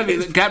when I tell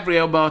you that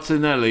Gabriel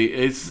Martinelli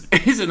is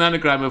an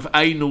anagram of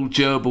Anal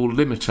Gerbil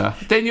Limiter,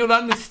 then you'll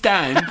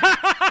understand.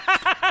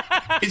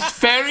 It's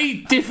very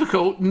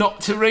difficult not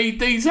to read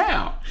these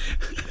out.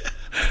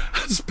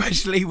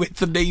 Especially with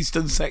the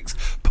Neasden Sex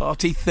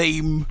Party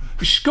theme.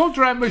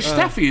 Shkodran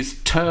Mustafi is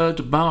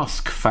turd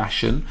mask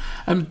fashion,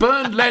 and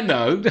Bernd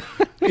Leno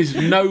is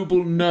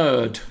noble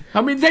nerd. I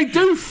mean, they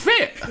do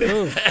fit.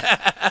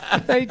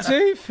 They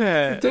do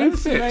fit.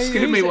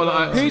 Excuse me while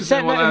I who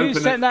sent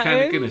that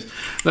in? Guinness.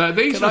 No,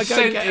 these were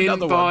sent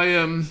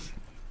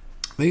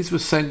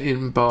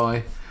in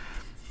by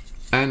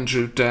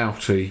Andrew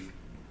Doughty.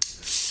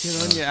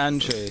 Good on you,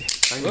 Andrew.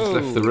 He's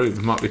left the room.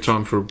 It might be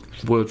time for a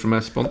word from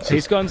our sponsor.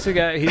 He's gone to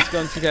get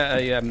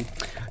a.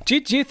 Do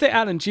you think,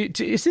 Alan?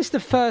 Is this the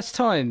first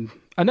time?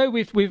 I know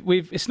we've.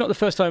 It's not the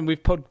first time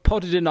we've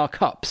podded in our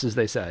cups, as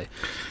they say,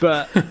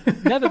 but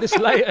never this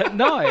late at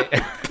night.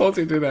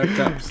 Podded in our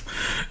cups.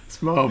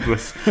 It's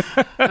marvellous.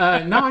 No,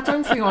 I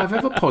don't think I've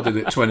ever podded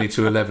at 20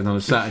 to 11 on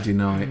a Saturday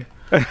night.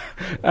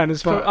 And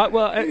as far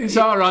these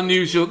are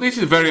unusual.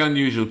 These are very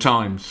unusual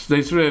times.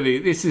 This more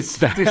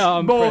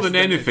than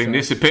anything.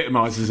 This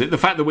epitomises it. The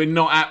fact that we're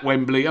not at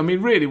Wembley. I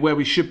mean, really, where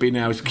we should be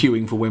now is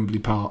queuing for Wembley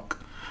Park.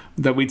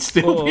 That we'd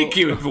still be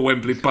queuing for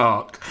Wembley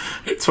Park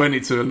at 20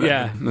 to 11.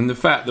 Yeah. And the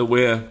fact that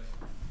we're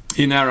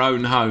in our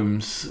own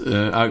homes,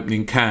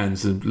 opening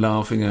cans and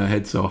laughing our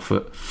heads off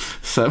at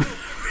some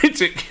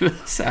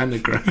ridiculous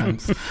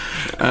anagrams.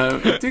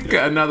 I did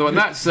get another one.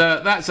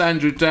 That's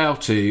Andrew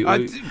Doughty,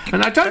 and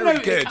I don't know.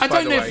 Good, I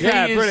don't know if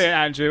Yeah, he is, brilliant,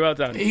 Andrew. Well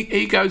done.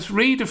 He goes,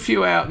 read a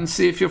few out and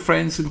see if your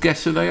friends can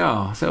guess who they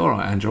are. I say, all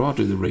right, Andrew, I'll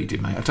do the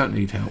reading, mate. I don't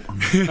need help on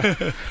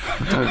that.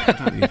 I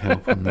don't need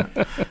help on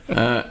that.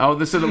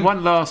 There's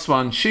one last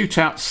one.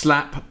 Shootout,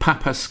 slap,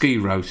 papa, ski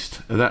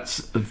roast. That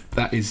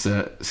is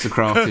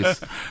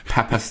Socrates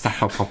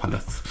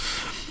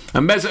Papastafopoulos.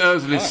 And Mesut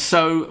Ozil is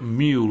so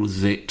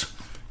mules it.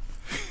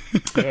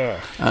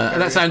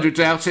 That's Andrew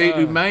Doughty,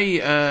 who may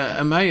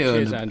earn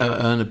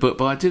a book,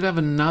 but I did have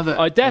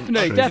another.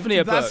 Definitely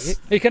a book.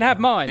 He can have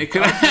mine.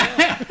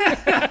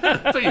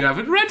 But you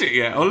haven't read it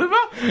yet, Oliver.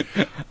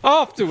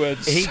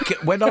 Afterwards.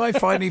 When I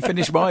finally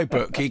finish my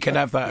book, he can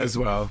have that as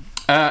well.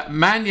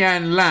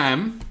 Manyan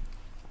Lam,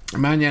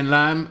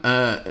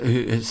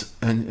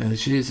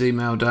 she has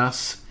emailed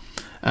us.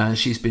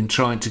 She's been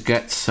trying to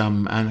get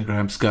some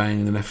anagrams going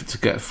in an effort to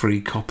get a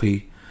free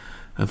copy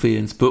of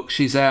Ian's book.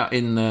 She's out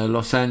in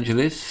Los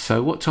Angeles.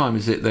 So what time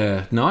is it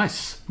there?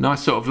 Nice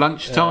sort of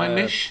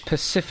lunchtime-ish.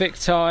 Pacific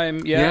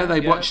time. Yeah, they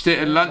watched it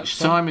at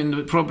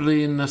lunchtime,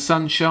 probably in the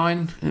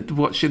sunshine,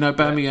 watching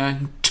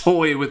Aubameyang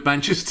toy with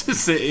Manchester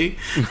City.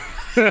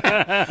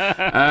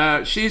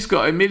 She's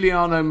got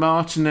Emiliano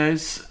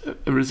Martinez,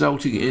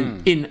 resulting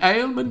in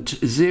ailment,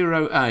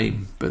 0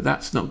 aim, but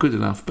that's not good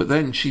enough. But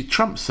then she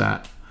trumps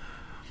that.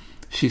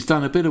 She's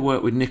done a bit of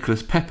work with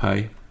Nicolas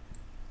Pepe,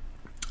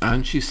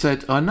 and she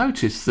said, I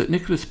noticed that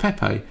Nicolas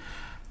Pepe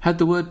had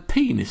the word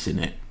penis in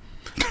it,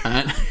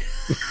 and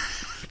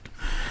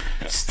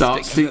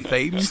starts to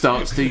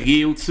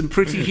yield some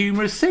pretty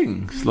humorous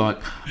things like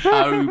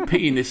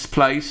penis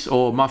place,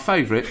 or my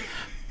favourite,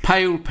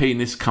 pale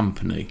penis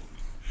company's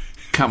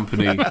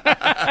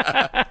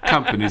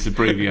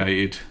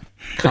abbreviated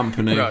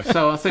company. Right.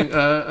 So I think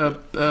a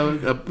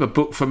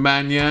book for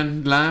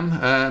Manyan Lam,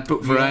 a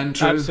book for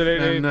Andrew,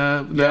 absolutely. And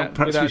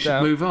perhaps we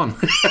should move on.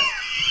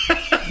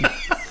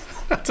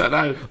 I don't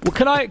know. Well,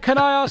 can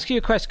I ask you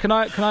a question? Can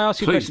I ask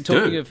you a question?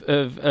 Talking of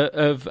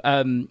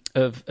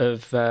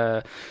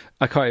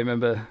I can't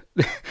remember.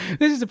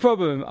 This is the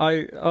problem.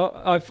 I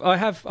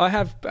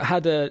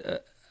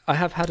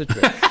have had a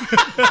drink.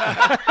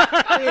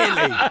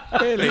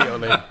 Really,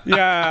 Ollie?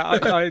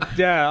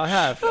 Yeah, I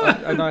have.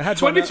 And I had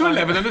 20 to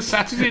 11 on a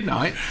Saturday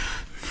night.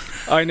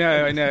 I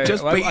know.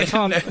 Just I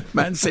can't.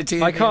 Man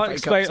City. I can't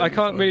explain. I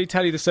can't really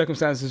tell you the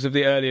circumstances of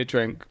the earlier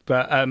drink,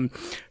 but I've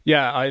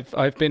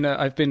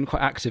been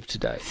quite active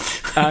today,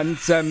 and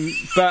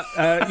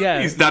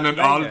He's done an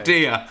all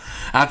day.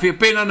 Have you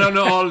been on an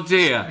all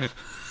day?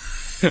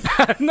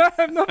 No,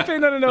 I've not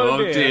been on an all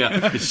day.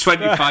 It's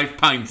 25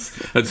 pints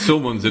and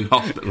someone's in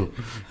hospital.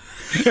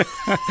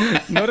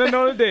 Not an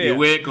all day. You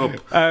wake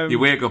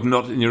up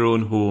not in your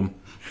own home.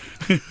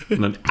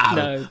 On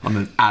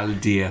an all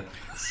day.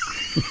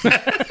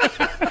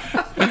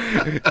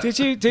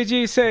 Did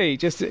you see?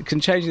 Just can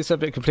change the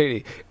subject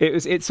completely.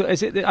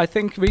 I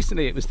think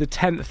recently it was the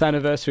 10th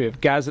anniversary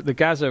of the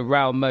Gaza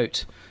Raoul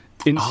Moat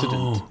incident.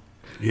 Oh,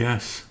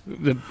 yes.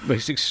 The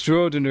most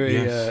extraordinary.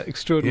 Yes,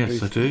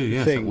 I do.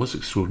 Yes, thing. It was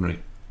extraordinary.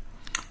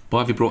 Why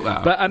have you brought that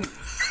up? But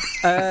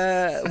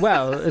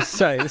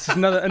so this is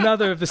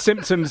another of the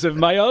symptoms of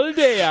my old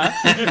day.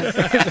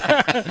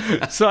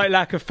 Slight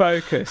lack of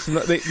focus.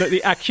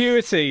 The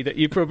acuity that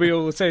you probably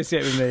all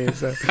associate with me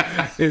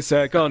is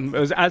gone.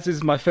 As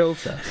is my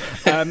filter.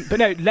 But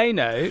no,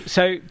 Leno.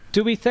 So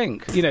do we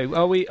think?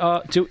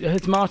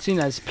 Has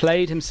Martinez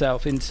played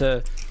himself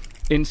into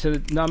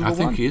number one? I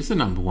think he is the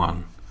number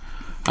one.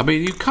 I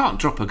mean, you can't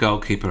drop a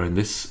goalkeeper in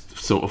this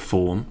sort of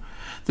form.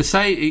 They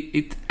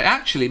say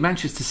actually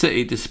Manchester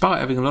City, despite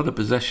having a lot of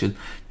possession,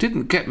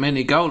 didn't get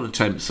many goal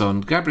attempts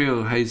on.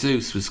 Gabriel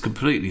Jesus was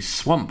completely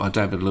swamped by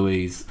David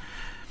Luiz,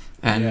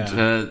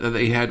 and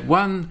he had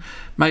one.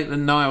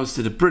 Maitland-Niles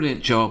did a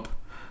brilliant job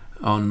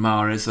on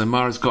Mahrez, and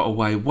Mahrez got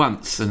away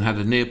once and had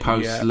a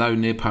low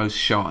near post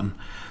shot. And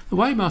the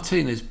way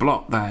Martinez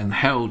blocked that and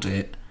held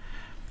it.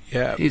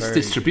 Yeah, his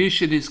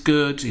distribution is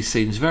good. He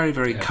seems very,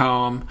 very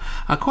calm.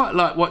 I quite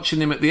like watching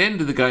him at the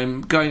end of the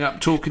game going up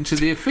talking to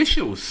the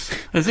officials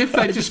as if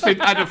they'd just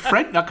had a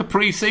friend, like a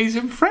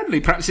pre-season friendly.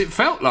 Perhaps it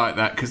felt like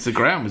that because the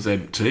ground was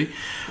empty.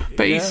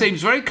 But he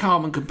seems very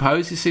calm and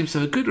composed. He seems to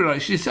have a good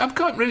relationship. I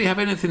can't really have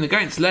anything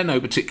against Leno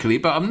particularly,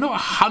 but I'm not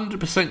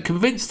 100%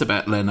 convinced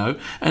about Leno.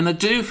 And I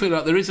do feel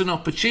like there is an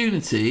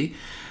opportunity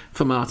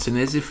for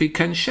Martinez if he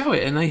can show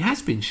it, and he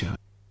has been shown.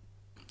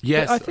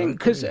 Yes, I think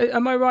because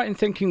am I right in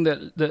thinking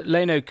that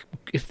Leno,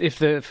 if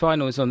the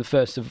final is on the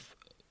 1st of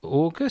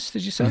August,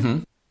 did you say? Mm-hmm.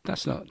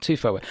 That's not too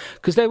far away.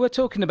 Because they were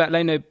talking about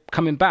Leno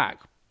coming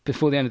back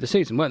before the end of the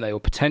season, weren't they? Or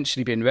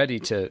potentially being ready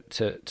to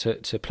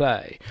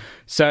play.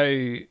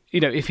 So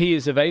if he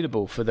is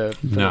available for the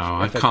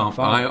I can't.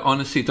 I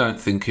honestly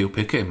don't think he'll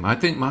pick him. I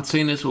think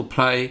Martinez will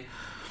play.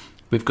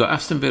 We've got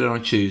Aston Villa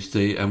on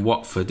Tuesday and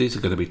Watford. These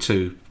are going to be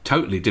two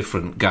totally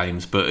different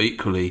games, but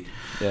equally.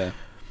 Yeah.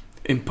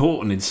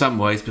 Important in some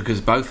ways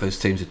because both those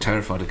teams are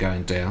terrified of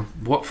going down.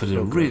 Watford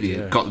have really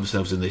got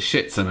themselves in this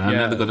shit somehow.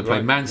 Now they've got to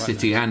play Man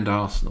City and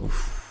Arsenal.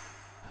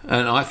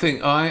 And I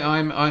think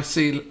I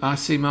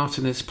see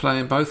Martinez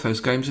playing both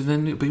those games, and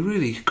then it'd be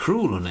really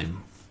cruel on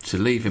him to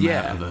leave him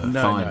out of a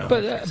final.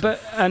 But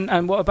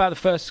what about the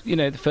first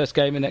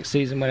game of next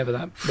season, whenever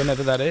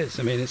that is?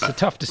 I mean, it's a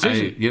tough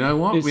decision. Hey, you know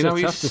what? It's we know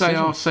we tough used to say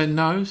Arsene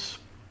knows.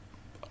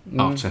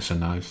 Arteta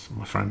knows,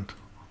 my friend.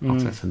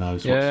 Arteta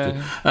knows what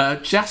to do.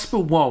 Jasper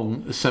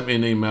Wong has sent me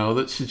an email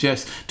that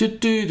suggests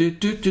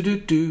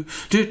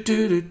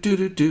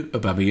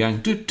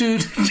Aubameyang.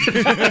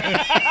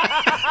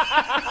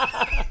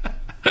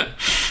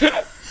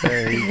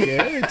 Very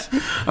good.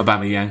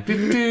 Aubameyang.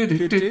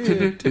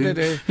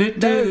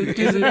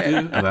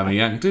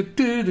 Aubameyang.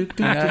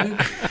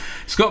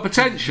 It's got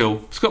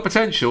potential.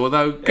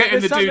 Although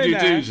getting the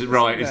do-do-dos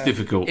right is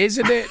difficult.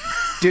 Isn't it?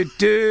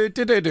 That's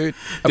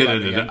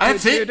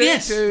it,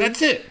 yes,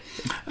 that's it.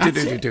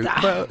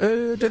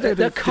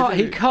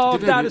 He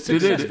carved out a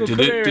successful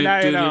career in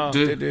A&R.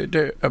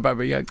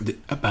 Aubameyang.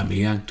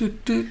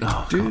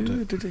 Oh,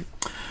 God.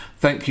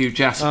 Thank you,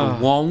 Jasper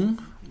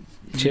Wong.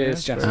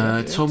 Cheers,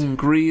 Jasper. Tom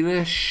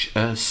Grealish,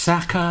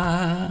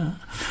 Saka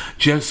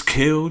just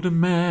killed a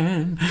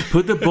man,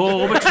 put the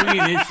ball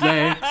between his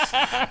legs,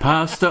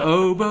 passed it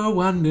over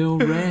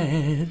 1-0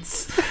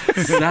 Reds.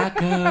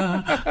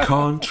 Saka,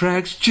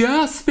 contract's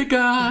just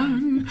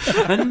begun,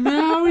 and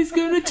now he's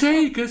going to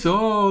take us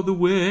all the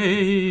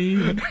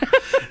way.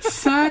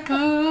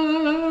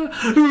 Saka,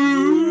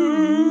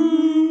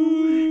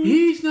 ooh,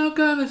 he's not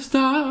going to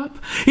stop.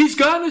 He's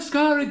going to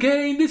score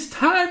again, this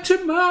time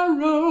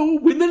tomorrow.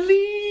 Win the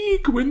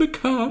league, win the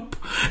cup,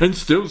 and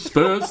still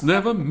Spurs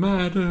never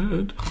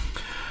mattered.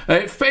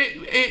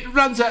 It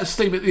runs out of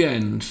steam at the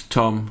end,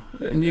 Tom,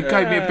 and you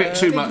gave me a bit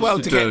too much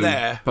to do. Get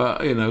there. But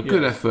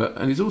good effort.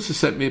 And he's also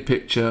sent me a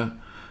picture.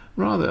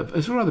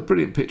 It's a rather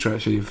brilliant picture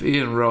actually of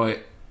Ian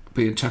Wright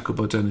being tackled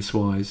by Dennis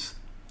Wise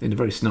in a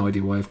very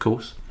snidey way, of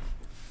course.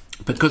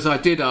 Because I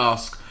did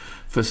ask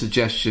for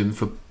suggestion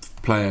for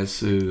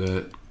players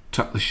who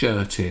tuck the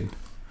shirt in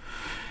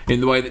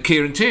the way that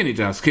Kieran Tierney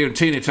does. Kieran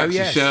Tierney tucks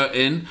his shirt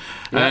in,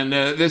 and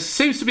there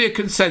seems to be a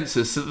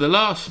consensus that the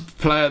last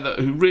player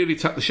who really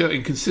tucked the shirt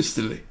in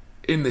consistently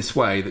in this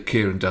way that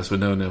Kieran does when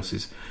no one else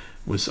is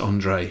was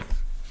Andre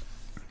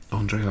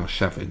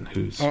Arshavin,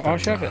 who's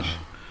Arshavin.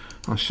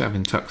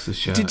 Arshavin tucks the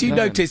shirt. Did you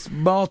notice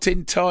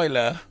Martin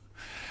Tyler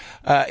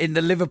in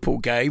the Liverpool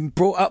game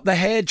brought up the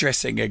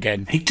hairdressing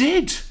again? He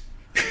did.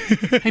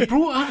 He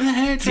brought up the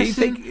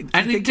hairdressing,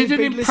 and he did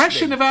an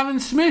impression of Alan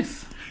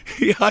Smith.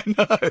 Yeah, I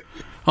know.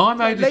 I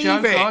made a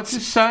joke. I was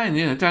just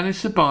saying,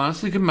 Dennis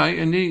Tobias, like a mate,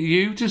 and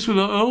you just were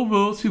like, "Oh,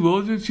 Marty,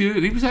 why did you?"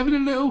 And he was having a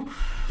little.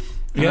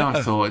 And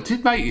I thought it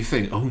did make you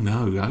think. Oh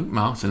no, I hope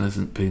Martin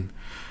hasn't been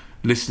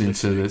listening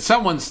to this.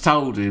 Someone's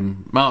told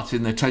him,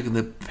 Martin, they're taking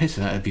the piss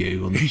out of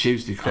you on the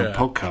Tuesday Club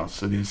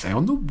podcast, and he'll say,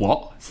 "On the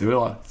what?"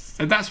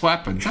 And that's what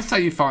happens. That's how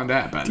you find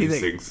out about these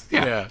things.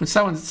 Yeah. When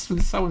someone's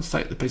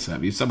taken the piss out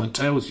of you, someone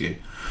tells you,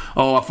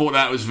 "Oh, I thought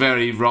that was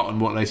very rotten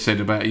what they said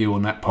about you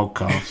on that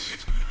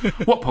podcast."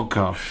 What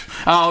podcast?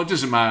 Oh, it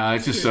doesn't matter.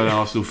 It's just an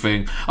Arsenal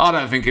thing. I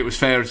don't think it was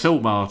fair at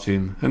all,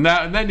 Martin. And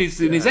then he's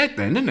in his head,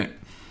 then, isn't it?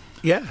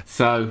 Yeah.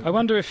 So I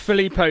wonder if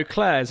Philippe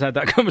Claire's had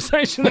that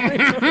conversation.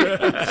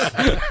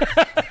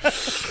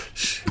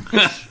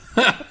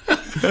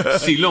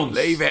 Silence.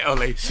 Leave it,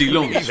 Ollie.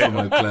 Silence from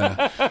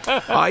O'Clair.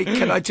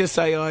 Can I just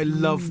say I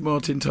love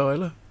Martin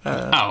Tyler. We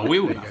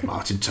all love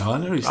Martin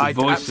Tyler. He's the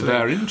voice of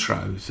our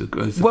intros. He's the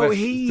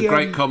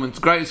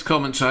greatest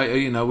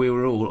commentator. We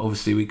were all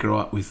we grew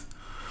up with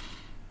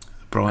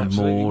Brian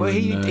Moore. Well,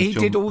 he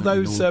did all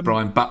those.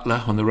 Brian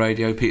Butler on the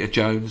radio, Peter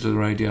Jones on the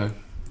radio.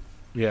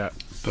 Yeah,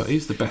 but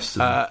he's the best of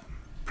the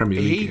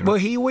Premier League.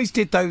 He always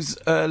did those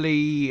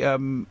early,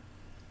 the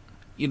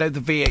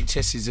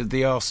VHSs of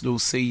the Arsenal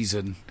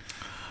season.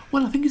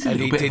 Well, I think he's a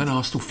little bit of an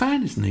Arsenal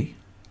fan, isn't he?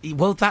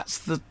 Well, that's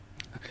the.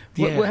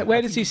 Yeah,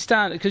 where does he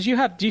stand? Because do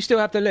you still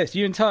have the list?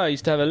 You and Ty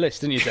used to have a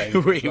list, didn't you,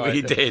 Dave?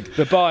 we did.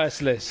 The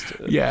bias list.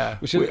 Yeah.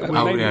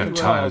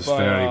 Tyler's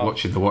very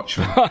watching the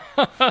Watchmen.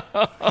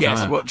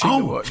 Yes, watching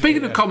the Watchmen.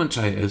 Speaking of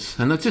commentators,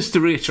 and just to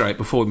reiterate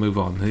before we move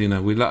on,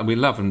 we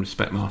love and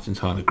respect Martin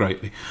Tyler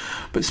greatly.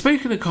 But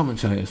speaking of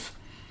commentators,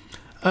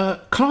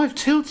 Clive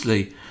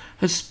Tildesley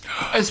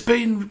has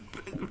been...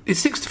 He's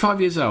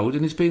 65 years old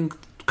and he's been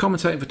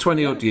commentating for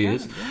 20 odd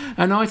years,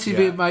 and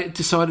ITV have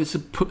decided to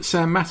put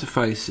Sam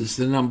Matterface as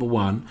the number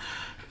one,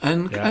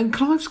 and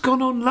Clive's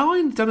gone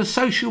online, done a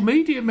social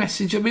media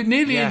message,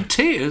 nearly in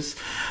tears,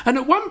 and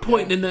at one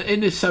point in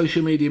this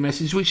social media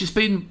message, which has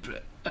been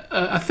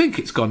I think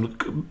it's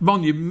gone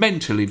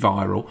monumentally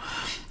viral,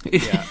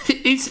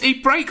 he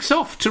breaks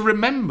off to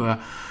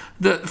remember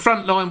that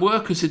frontline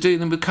workers are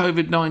dealing with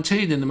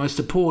COVID-19 in the most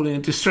appalling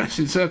and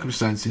distressing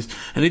circumstances,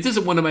 and he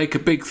doesn't want to make a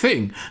big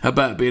thing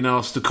about being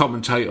asked to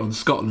commentate on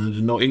Scotland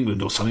and not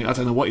England or something. I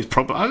don't know what his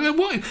problem. I don't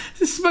know what.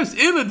 This is the most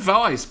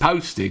ill-advised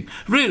posting.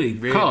 Really,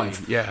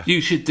 Clive,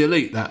 you should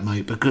delete that,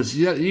 mate, because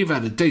you've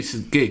had a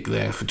decent gig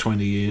there for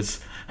 20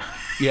 years,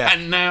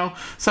 and now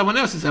someone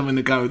else is having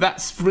a go.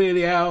 That's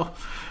really how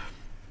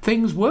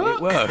things work.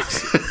 It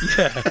works.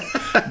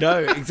 No,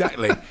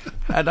 exactly.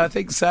 And I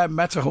think Sam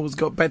Matterhall's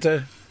got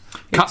better.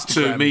 Cut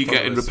to Instagram me followers.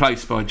 getting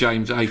replaced by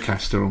James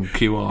Acaster on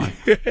QI.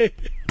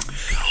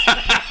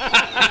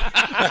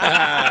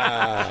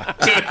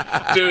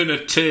 Doing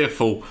a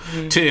tearful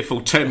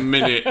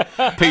 10-minute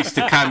piece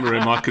to camera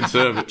in my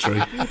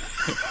conservatory.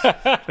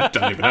 I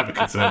don't even have a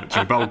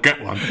conservatory, but I'll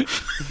get one.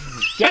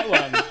 Get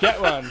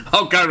one.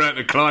 I'll go round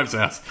to Clive's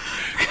house.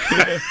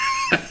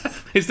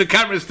 Is the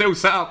camera still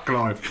set up,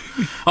 Clive?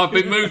 I've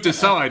been moved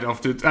aside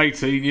after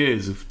 18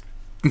 years of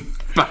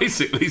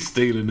basically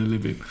stealing a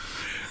living.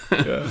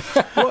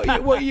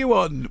 What are you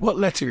on? What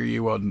letter are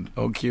you on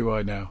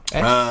QI now?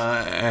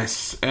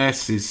 S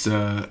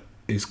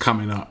is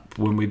coming up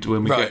when we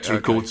get to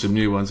record some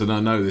new ones, and I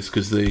know this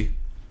because the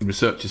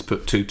researchers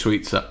put 2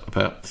 tweets up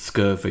about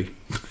scurvy.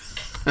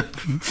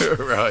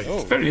 Right.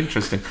 It's very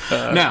interesting.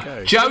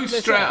 Now, Joe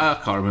Stroud, I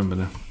can't remember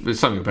now. There's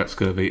something about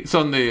scurvy. It's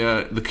on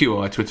the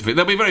QI Twitter feed.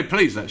 They'll be very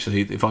pleased,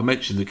 actually, if I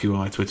mention the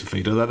QI Twitter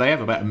feed, although they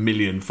have about 1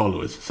 million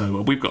followers.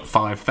 So we've got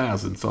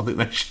 5,000, so I think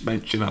they should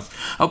mention us.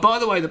 Oh, by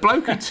the way, the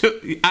bloke who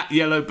took at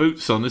Yellow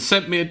Boots on has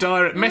sent me a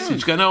direct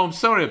message going, "Oh, I'm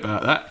sorry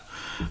about that.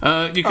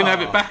 You can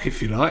have it back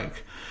if you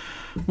like."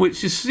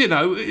 Which is,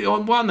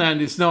 on one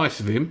hand it's nice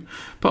of him,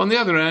 but on the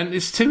other hand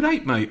it's too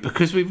late, mate,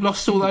 because we've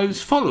lost all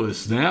those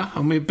followers now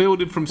and we're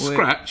building from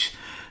scratch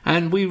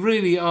and we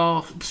really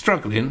are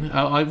struggling.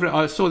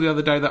 I saw the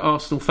other day that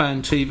Arsenal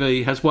Fan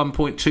TV has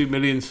 1.2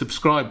 million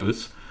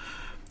subscribers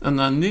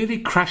and I nearly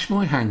crashed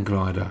my hang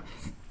glider.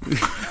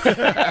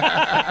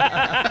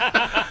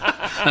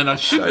 And I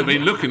shouldn't have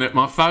been looking at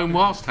my phone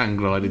whilst hang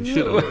gliding,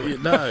 should I?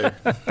 No.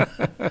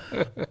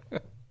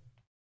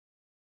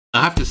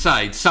 I have to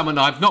say,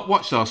 I've not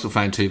watched Arsenal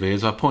Fan TV,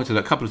 as I pointed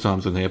out a couple of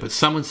times on here, but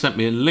someone sent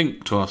me a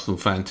link to Arsenal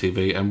Fan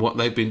TV, and what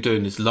they've been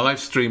doing is live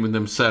streaming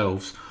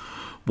themselves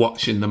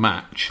watching the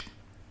match.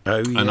 Oh,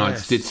 yes. And I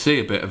did see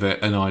a bit of it,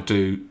 and I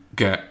do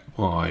get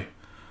why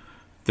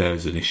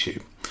there's an issue.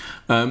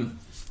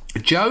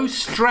 Joe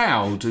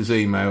Stroud has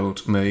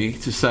emailed me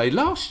to say,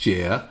 last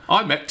year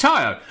I met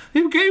Tayo.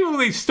 He gave all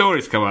these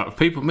stories come out of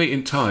people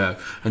meeting Tayo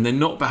and then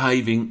not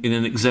behaving in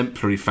an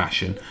exemplary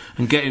fashion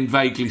and getting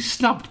vaguely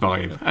snubbed by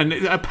him. And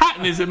a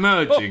pattern is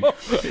emerging.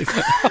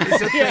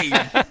 It's a theme.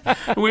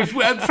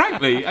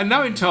 Frankly, and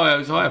knowing Tayo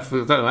as I have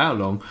for I don't know how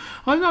long,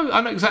 I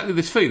know exactly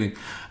this feeling.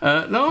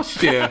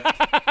 Last year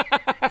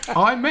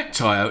I met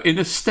Tayo in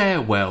a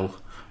stairwell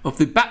of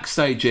the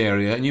backstage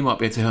area, and you might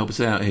be able to help us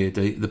out here,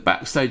 Dee, the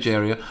backstage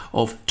area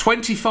of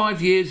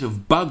 25 years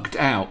of Bugged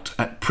Out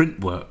at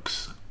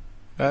Printworks.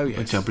 Oh, yes.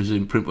 Which I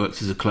presume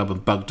Printworks is a club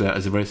and Bugged Out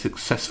is a very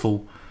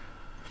successful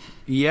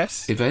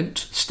event,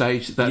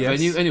 stage at that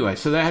venue. Anyway,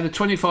 so they had a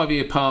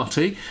 25-year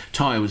party.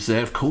 Ty was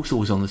there, of course,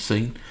 always on the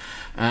scene.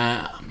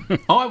 I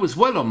was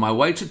well on my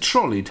way to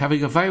Trolleyed,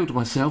 having availed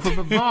myself of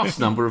a vast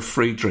number of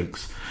free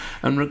drinks,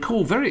 and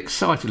recall very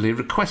excitedly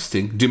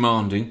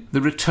demanding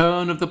the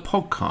return of the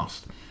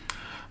podcast.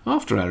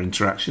 After our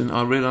interaction,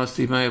 I realised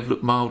he may have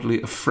looked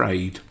mildly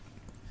afraid,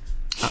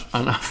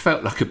 and I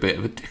felt like a bit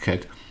of a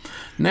dickhead.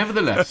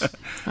 Nevertheless,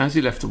 as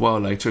he left a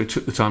while later, he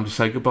took the time to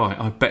say goodbye.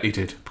 I bet he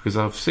did, because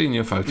I've seen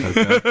your photo,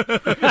 Girl.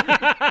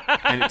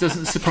 And it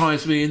doesn't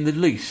surprise me in the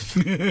least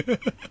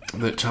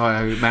that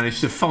Tayo managed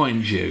to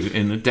find you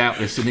in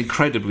doubtless an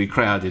incredibly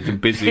crowded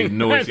and busy and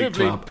noisy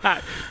club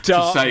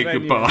to say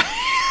goodbye.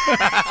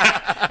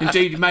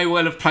 Indeed, he may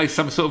well have placed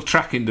some sort of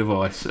tracking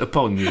device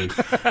upon you.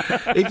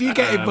 If you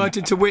get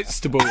invited to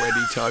Whitstable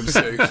anytime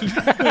soon,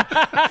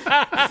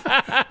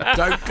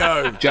 don't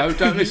go. Joe,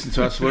 don't listen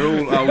to us. We're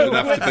all old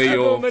enough to be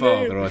your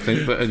father, I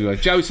think. But anyway,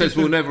 Joe says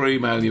we'll never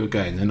email you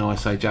again. And I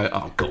say,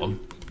 Joe, go on.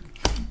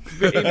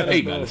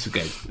 Email us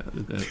again.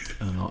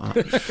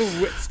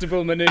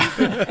 Whitstable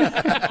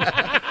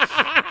manoeuvre.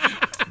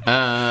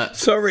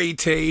 Sorry,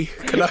 T.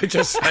 Can I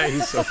just say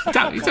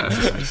something? You don't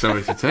have to say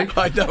sorry to T.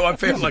 I know, I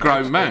feel He's like a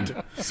grown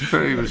man. He's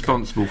very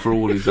responsible for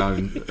all his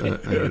own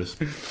errors.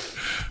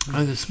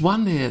 Oh, there's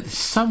one here,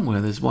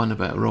 somewhere there's one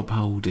about Rob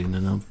Holding,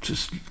 and I'm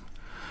just...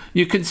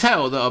 You can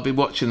tell that I'll be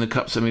watching the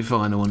Cup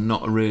semi-final and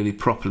not really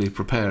properly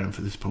preparing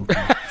for this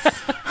podcast.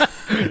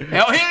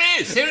 Oh,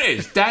 here it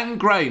is. Dan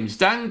Grimes.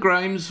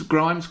 Sends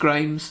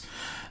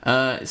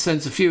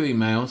a few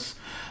emails.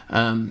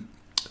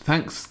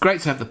 Thanks.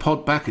 Great to have the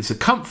pod back. It's a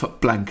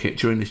comfort blanket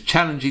during this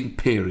challenging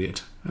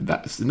period. And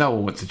no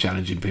one wants a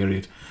challenging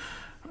period,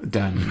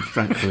 Dan,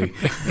 frankly.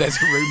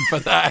 There's room for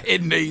that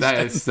in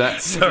Neasden.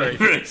 That's sorry.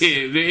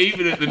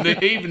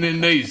 Even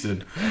in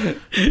Neasden,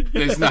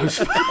 there's no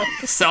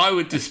space. So I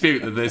would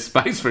dispute that there's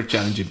space for a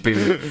challenging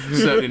period.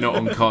 Certainly not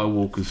on Kyle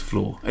Walker's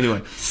floor.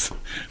 Anyway,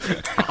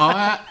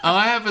 I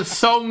have a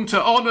song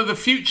to honour the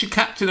future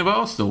captain of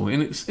Arsenal.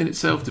 In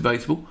itself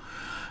debatable.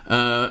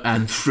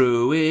 And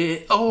through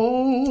it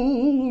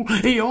all,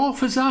 he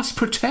offers us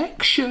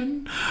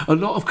protection, a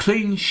lot of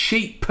clean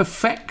sheet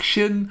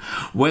perfection,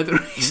 whether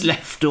he's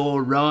left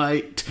or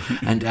right,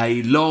 and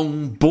a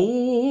long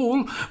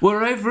ball,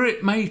 wherever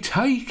it may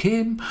take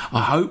him.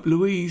 I hope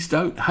Louise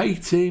don't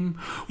hate him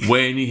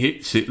when he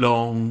hits it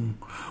long.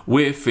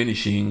 We're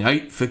finishing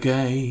 8th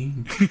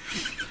again.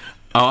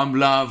 I'm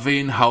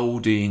loving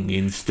holding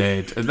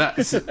instead. And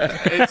it's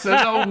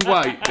a long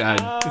wait, Dan.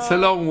 It's a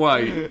long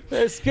wait.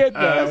 It's good,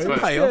 though.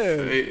 But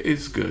it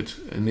is good.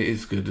 And it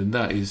is good. And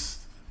that is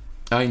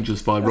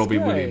Angels by Robbie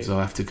great. Williams,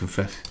 I have to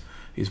confess.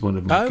 Is one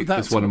of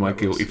my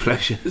guilty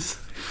pleasures.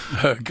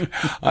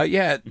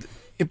 Yeah,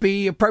 it'd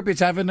be appropriate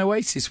to have an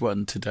Oasis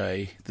one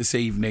this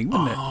evening,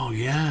 wouldn't it? Oh,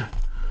 yeah.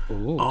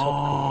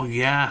 Oh,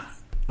 yeah.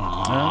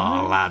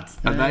 Oh, lad.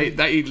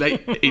 And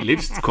he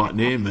lives quite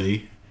near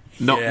me.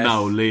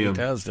 Liam. He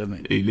does,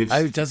 doesn't he? He lives.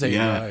 Oh, does he?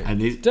 Yeah. Right.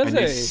 And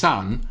his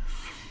son,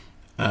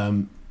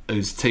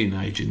 who's a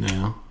teenager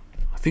now,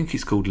 I think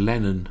he's called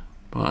Lennon.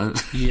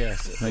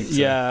 Yes, I think so.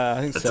 Yeah,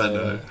 I think so. I don't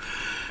know.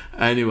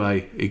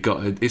 Anyway,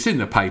 it's in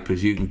the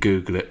papers, you can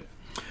Google it.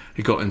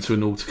 He got into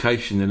an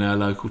altercation in our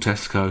local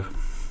Tesco.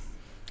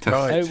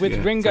 Right.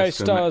 With Ringo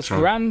Tesco Starr's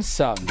Metro.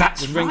 grandson.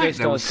 That's with Ringo right.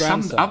 There was Starr's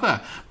some grandson.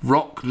 other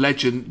rock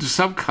legend,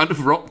 some kind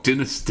of rock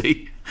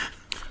dynasty,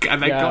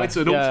 and they got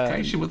into an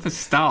altercation with the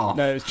star.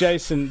 No, it was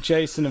Jason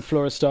and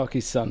Flora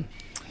Starkey's son.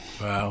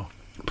 Wow.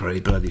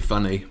 Pretty bloody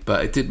funny,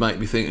 but it did make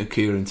me think of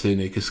Kieran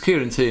Tierney, because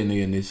Kieran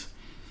Tierney and his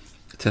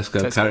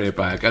Tesco carrier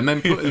bag, and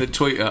then putting the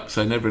tweet up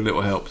saying every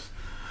little helps.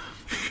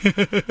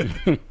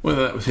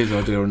 Whether that was his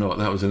idea or not,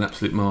 that was an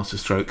absolute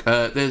masterstroke.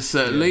 There's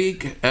Lee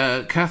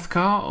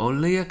Cathcart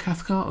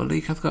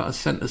has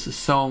sent us a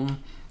song.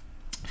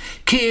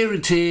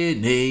 Kieran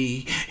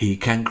Tierney, he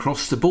can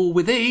cross the ball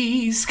with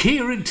ease.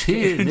 Kieran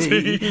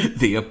Tierney,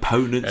 the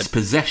opponent's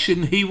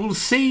possession he will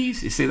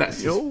seize. You see,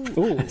 that's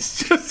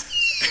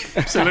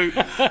just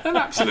an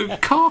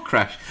absolute car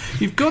crash.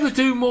 You've got to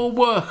do more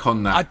work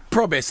on that. I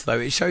promise, though,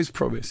 it shows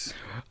promise.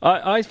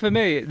 I for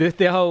me,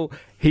 the whole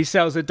he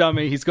sells a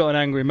dummy, he's got an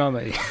angry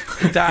mummy.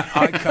 That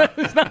I can't.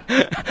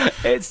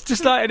 It's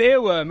just like an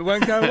earworm; it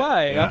won't go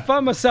away. I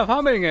find myself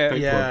humming it.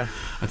 Yeah.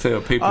 I tell you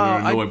what, people are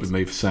annoyed with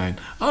me for saying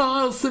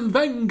Arsene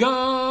Wenger,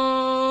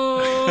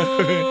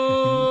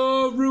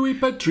 Rui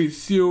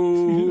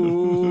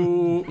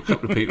Patricio. A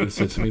couple of people have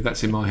said to me,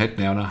 that's in my head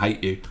now and I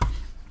hate you.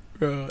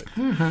 Right.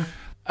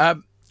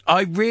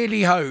 I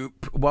really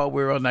hope, while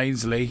we're on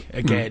Ainsley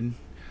again,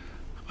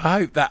 I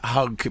hope that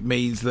hug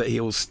means that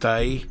he'll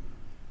stay.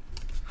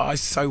 I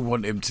so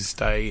want him to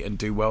stay and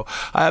do well.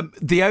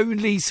 The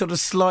only sort of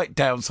slight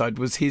downside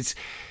was his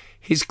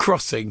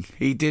crossing.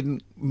 He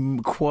didn't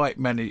quite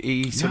manage.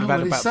 He sort of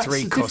had about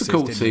three crosses.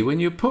 Difficulty when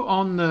you're put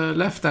on the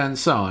left-hand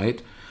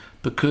side,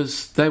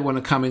 because they want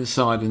to come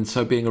inside, and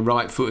so being a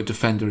right-footed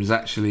defender is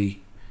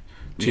actually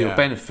to your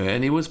benefit.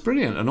 And he was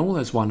brilliant on all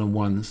those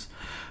one-on-ones.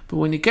 But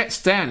when he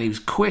gets down, he was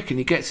quick and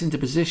he gets into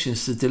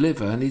positions to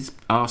deliver, and he's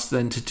asked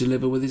then to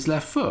deliver with his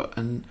left foot.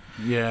 And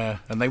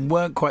they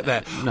weren't quite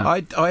there.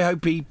 No. I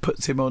hope he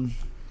puts him on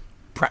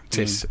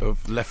practice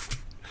of left.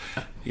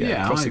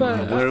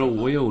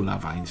 We all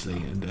love Ainsley,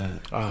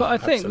 and but I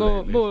think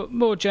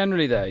more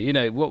generally, though, you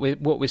know what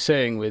we're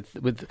seeing with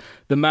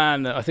the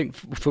man that I think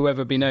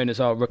forever be known as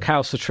our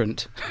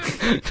recalcitrant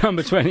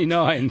number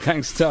 29,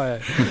 thanks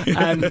Tayo,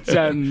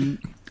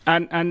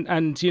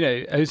 and you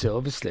know Ozil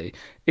obviously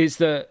is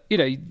that, you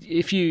know,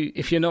 if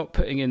you're not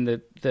putting in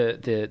the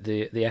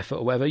effort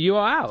or whatever, you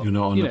are out. You're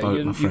not on the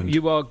boat, my friend.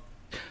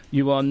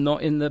 You are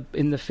not in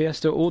the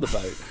Fiesta or the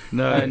boat.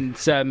 No,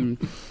 and.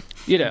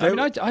 You know, I mean,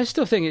 I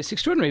still think it's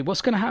extraordinary.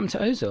 What's going to happen to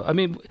Ozil? I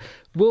mean,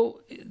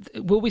 will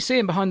we see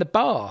him behind the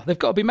bar? They've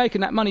got to be making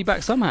that money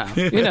back somehow.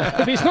 You know,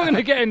 if he's not going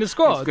to get in the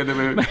squad, he's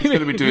going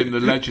to be doing the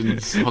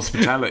Legends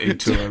hospitality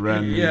tour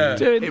around,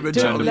 doing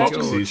the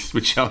boxes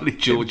with Charlie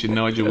George and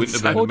Nigel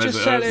Winterburn or and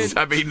just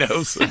Sammy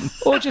Nelson,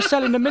 or just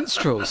selling the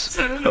minstrels.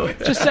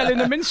 Just selling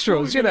the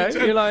minstrels. You know,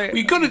 you're like,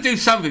 you've got to do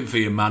something for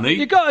your money.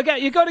 You got to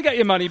get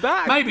your money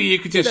back. Maybe you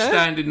could just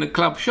stand in the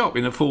club shop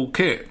in a full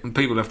kit, and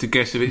people have to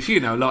guess if it's, you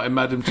know, like in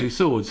Madame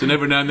Tussauds, and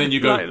every now and then you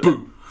go, like,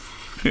 boo.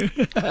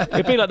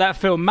 It'd be like that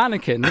film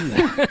Mannequin, wouldn't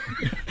it?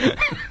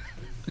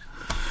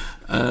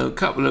 A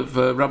couple of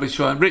rubbish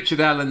one. Richard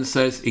Allen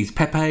says, he's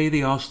Pepe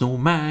the Arsenal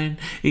man.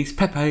 He's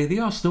Pepe the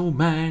Arsenal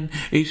man.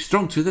 He's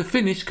strong to the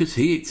finish because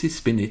he eats his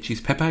spinach. He's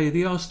Pepe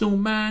the Arsenal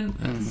man.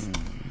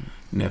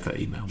 Never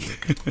email me.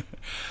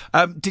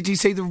 Did you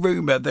see the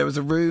rumour? There was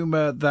a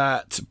rumour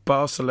that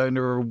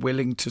Barcelona are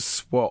willing to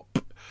swap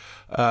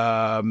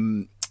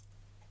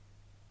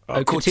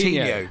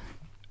Coutinho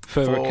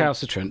for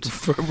recalcitrant.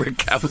 For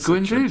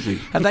Guendouzi.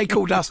 And they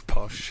called us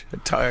posh.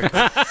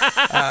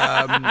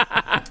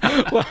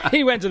 Well,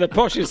 he went to the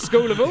poshest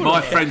school of all.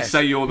 My friends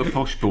say you're the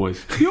posh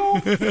boys. Your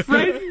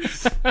friends?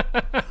 So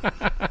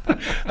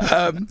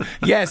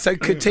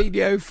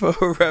Coutinho for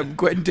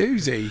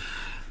Guendouzi.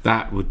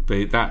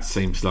 That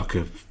seems like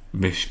a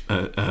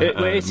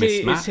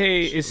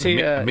mismatch. Is he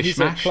a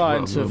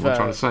client of... What I'm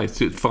trying to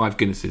say, it's 5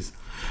 Guinnesses.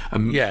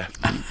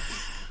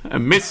 A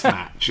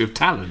mismatch of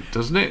talent,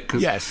 doesn't it?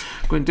 Because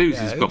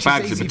Guendouzi's got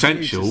bags of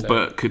potential,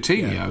 but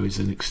Coutinho is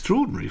an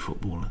extraordinary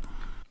footballer.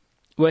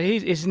 Well,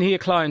 isn't he a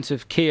client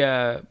of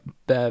Kia?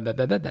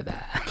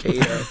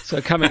 So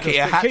coming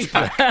Kia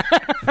hatchback.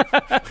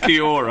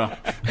 Kiora.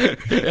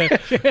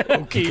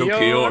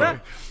 Kiora.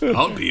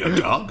 I'll be your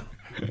dog.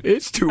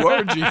 It's too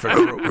orangey for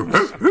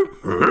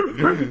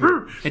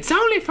Cruz. It's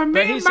only for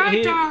me and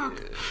my dog.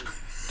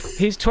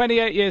 He's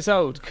 28 years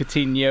old,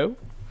 Coutinho.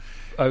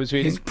 I was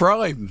reading. His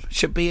prime.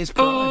 Should be his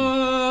prime.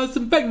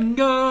 Arsene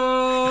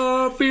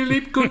Wenger,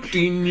 Philippe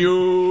Coutinho.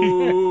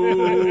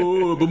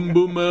 Boom,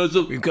 boom,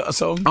 We've got a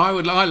song. I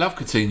love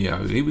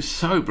Coutinho. He was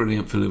so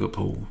brilliant for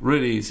Liverpool.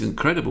 Really, he's an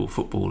incredible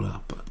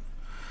footballer. But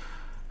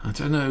I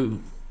don't know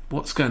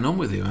what's going on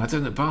with him. I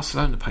don't know.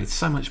 Barcelona paid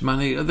so much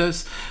money.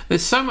 There's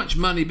so much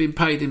money being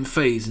paid in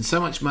fees and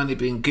so much money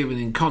being given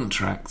in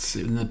contracts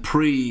in the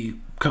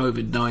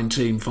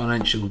pre-COVID-19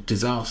 financial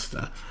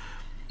disaster.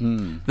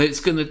 That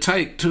it's going to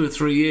take 2 or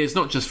 3 years,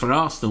 not just for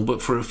Arsenal,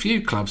 but for a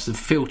few clubs to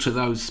filter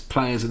those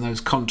players and those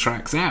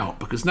contracts out,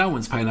 because no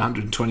one's paying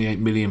 128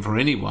 million for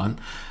anyone,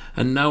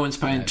 and no one's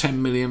paying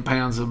 10 million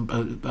pounds a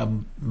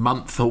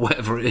month or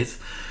whatever it is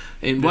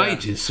in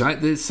wages,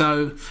 right?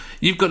 So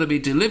you've got to be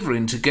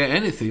delivering to get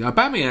anything.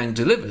 Aubameyang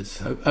delivers.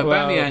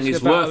 Aubameyang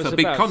is worth a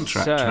big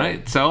contract,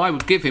 right? So I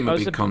would give him a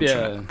big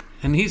contract. Yeah.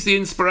 And he's the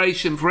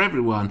inspiration for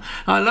everyone.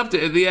 I loved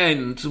it at the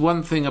end.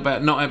 One thing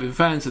about not having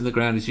fans in the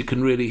ground is you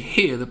can really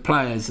hear the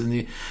players.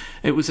 And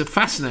it was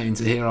fascinating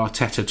to hear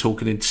Arteta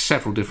talking in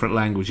several different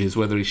languages,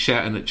 whether he's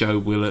shouting at Joe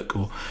Willock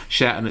or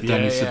shouting at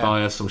Dani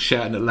Ceballos or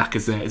shouting at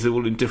Lacazette. It's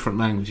all in different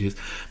languages.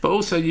 But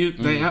also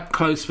they're up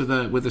close with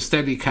a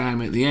steady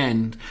cam at the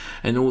end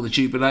and all the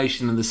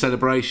jubilation and the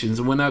celebrations.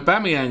 And when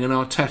Aubameyang and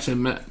Arteta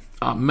met,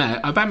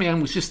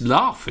 Aubameyang was just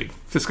laughing.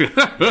 Just going,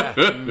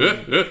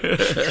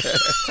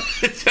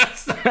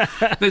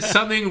 there's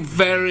something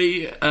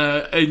very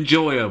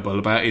enjoyable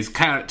about his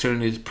character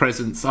and his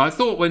presence. I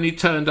thought when he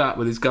turned up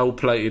with his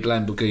gold-plated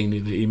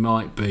Lamborghini that he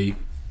might be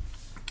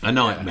a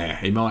nightmare.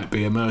 He might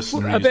be a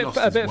mercenary. He's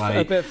lost his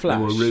way. A bit flash.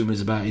 There were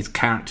rumours about his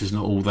character's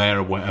not all there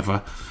or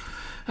whatever.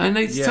 And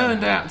it's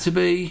turned out to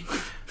be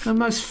the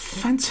most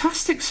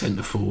fantastic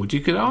centre-forward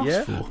you could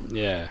ask for.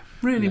 Yeah.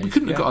 Really, we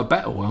couldn't have got a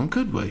better one,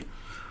 could we?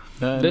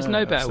 There's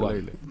no better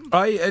one.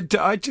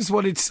 I just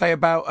wanted to say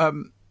about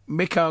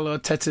Mikel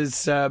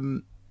Arteta's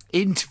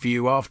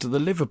interview after the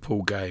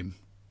Liverpool game.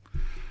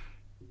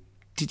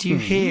 Did you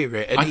hear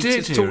it? And I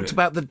did just talked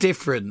about the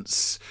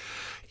difference.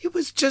 It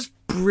was just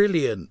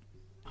brilliant.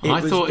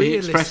 I thought he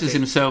expresses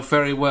himself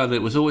very well.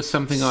 It was always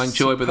something I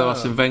enjoyed with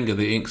Arsene Wenger,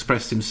 that he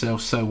expressed himself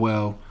so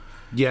well.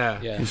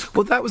 Yeah.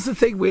 Well, that was the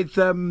thing with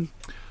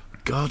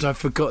God, I've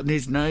forgotten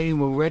his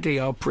name already.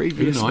 Our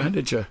previous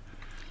manager.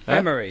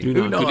 Emery.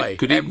 Unai.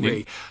 Good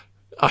evening.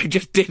 I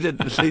just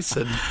didn't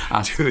listen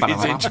to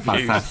his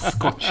interviews.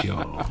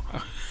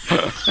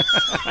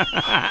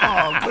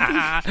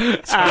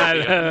 I'm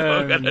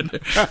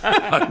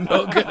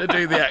not going to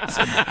do the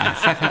accent.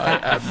 I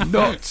am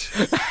not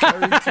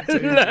going to do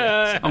the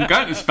accent. I'm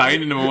going to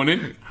Spain in the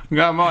morning.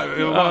 I might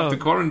have to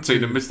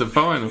quarantine and miss the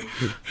final.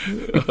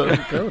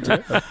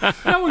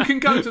 No one can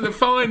go to the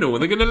final. Are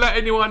they going to let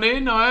anyone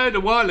in? I heard a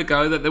while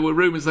ago that there were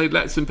rumours they'd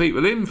let some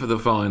people in for the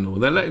final.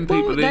 They're letting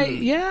people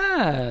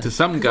in to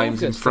some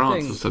games in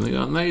France or something,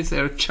 aren't they? Is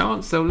there a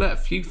chance they'll let a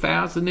few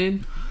thousand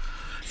in?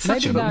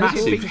 Such a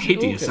massive,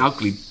 hideous,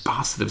 ugly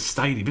bastard of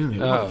stadium,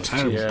 isn't it? What a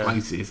terrible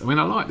place it is. I mean,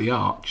 I like the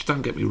Arch,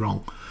 don't get me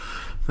wrong.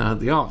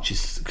 The Arch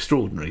is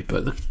extraordinary,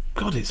 but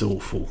God, it's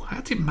awful.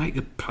 How did it make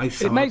a place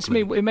so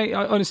ugly?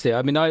 Honestly,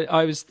 I mean,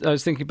 I was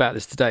thinking about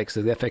this today because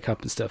of the FA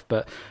Cup and stuff,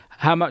 but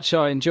how much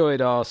I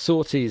enjoyed our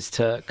sorties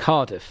to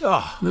Cardiff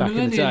back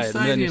in the day, the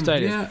Millennium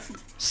Stadium. Yeah.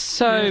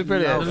 So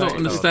brilliant. A lot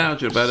of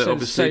nostalgia about it,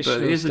 obviously,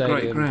 but it is a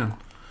great ground.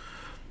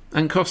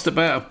 And cost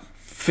about a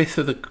fifth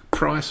of the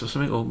price or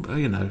something, or,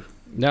 you know.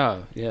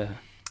 No, yeah.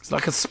 It's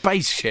like a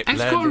spaceship and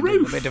landed it's got a roof.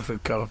 in the middle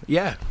of Cardiff.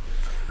 Yeah.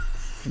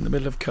 In the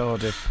middle of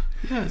Cardiff.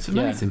 Yeah, it's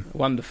amazing. Yeah,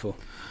 wonderful.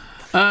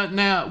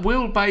 Now,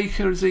 Will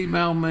Baker has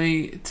emailed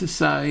me to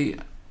say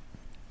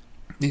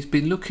he's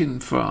been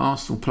looking for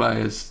Arsenal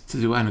players to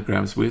do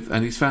anagrams with,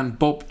 and he's found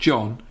Bob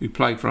John, who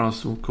played for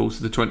Arsenal, of course,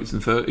 in the 20s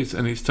and 30s,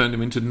 and he's turned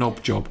him into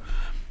Knob Job.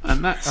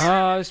 And that's...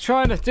 I was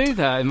trying to do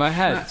that in my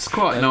head. That's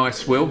quite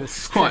nice, Will.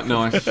 It's quite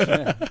nice.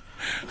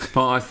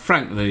 But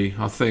frankly,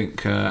 I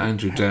think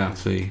Andrew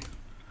Doughty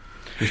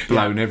has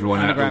blown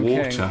everyone out of the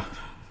water. King.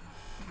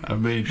 I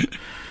mean...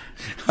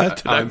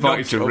 I invite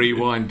you to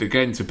rewind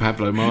again to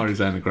Pablo Mari's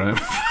anagram.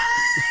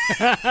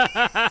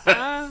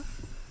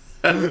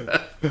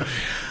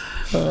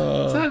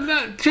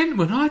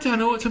 Gentlemen, I don't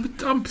know what to...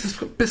 I'm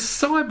just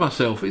beside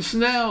myself. It's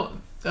now...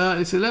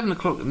 it's 11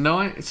 o'clock at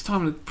night. It's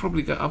time to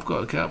probably go... I've got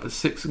to get up at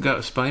 6 and go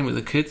to Spain with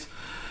the kids.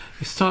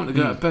 It's time to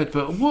go to bed.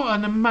 But what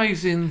an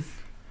amazing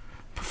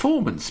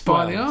performance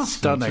by the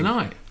Arsenal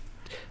tonight.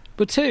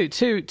 But two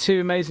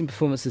amazing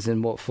performances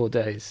in 4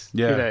 days.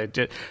 Yeah.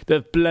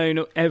 They've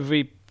blown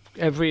every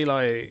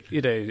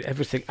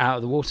everything out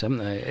of the water, haven't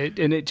they?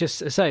 And it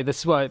just, I say,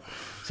 that's why.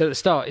 So at the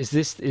start, is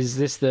this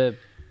the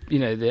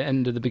the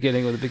end of the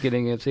beginning or the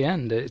beginning of the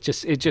end? It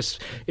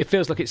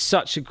feels like it's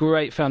such a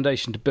great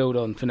foundation to build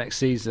on for next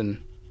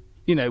season.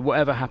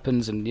 Whatever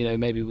happens, and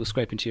maybe we'll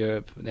scrape into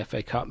Europe, the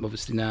FA Cup,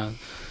 obviously now.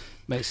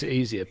 makes it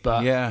easier.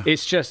 But Yeah.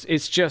 it's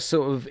just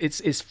sort of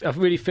it's. I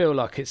really feel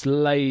like it's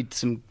laid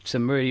some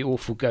really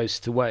awful ghosts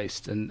to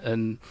waste,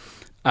 and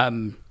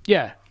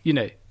yeah, you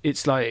know,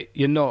 it's like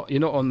you're not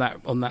on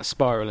that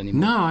spiral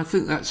anymore. No, I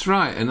think that's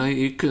right, and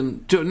you can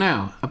do it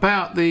now.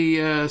 About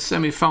the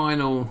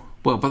semi-final,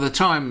 well, by the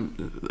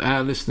time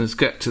our listeners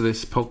get to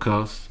this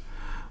podcast,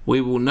 we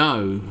will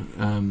know,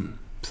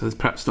 so there's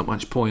perhaps not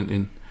much point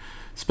in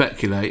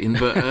speculating,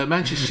 but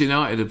Manchester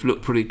United have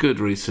looked pretty good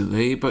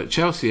recently, but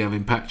Chelsea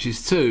having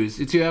patches too.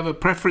 Do you have a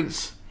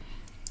preference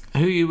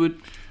who you would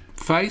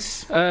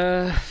face?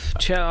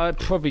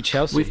 Probably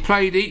Chelsea. We've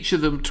played each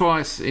of them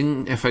twice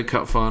in FA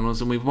Cup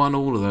finals, and we've won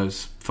all of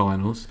those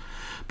finals.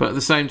 But at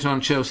the same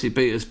time, Chelsea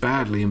beat us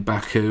badly in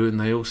Baku, and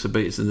they also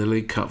beat us in the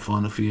League Cup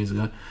final a few years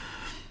ago.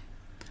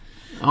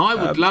 I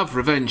would love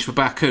revenge for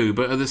Baku,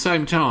 but at the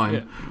same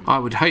time, I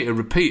would hate a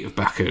repeat of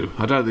Baku.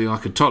 I don't think I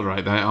could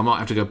tolerate that. I might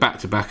have to go back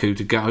to Baku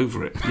to get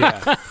over it.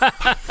 Yeah.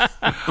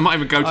 I might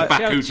even go to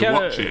Baku to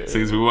watch it,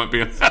 since we won't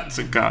be allowed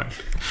to go.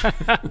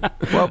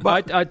 Well,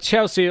 but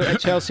Chelsea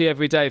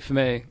every day for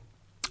me.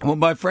 Well,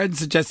 my friend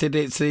suggested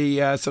it's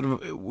the sort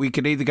of, we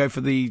could either go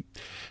for the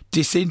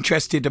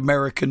disinterested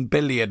American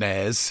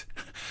billionaires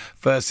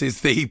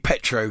versus the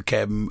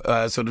petrochem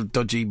sort of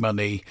dodgy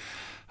money.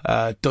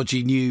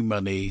 Dodgy new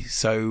money.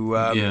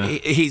 So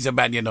he's a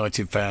Man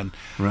United fan.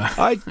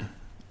 Right.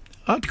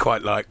 I'd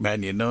quite like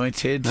Man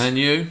United. And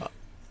you?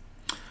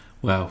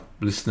 Well,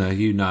 listener,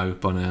 you know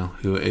by now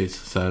who it is,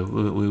 so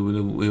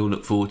we'll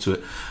look forward to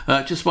it.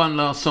 Just one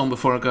last song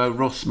before I go.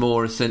 Ross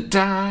Moore has sent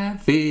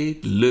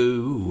David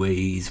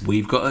Luiz,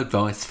 we've got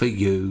advice for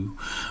you.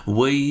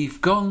 We've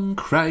gone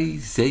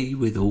crazy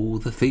with all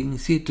the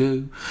things you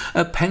do.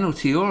 A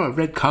penalty or a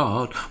red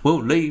card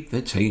will leave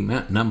the team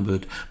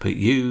outnumbered, but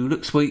you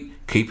look sweet,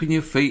 keeping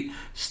your feet,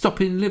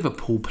 stopping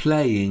Liverpool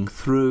playing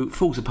through.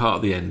 Falls apart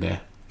at the end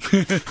there.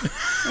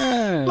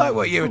 Like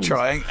what you were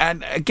trying.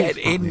 And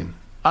again,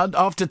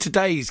 after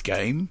today's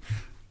game,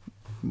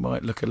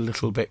 might look a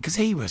little bit, because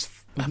he was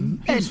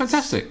immense. He was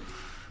fantastic.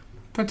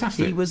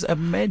 He was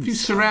immense. If you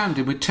surround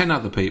him with 10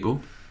 other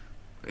people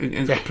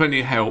and got plenty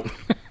of help,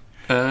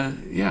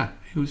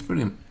 he was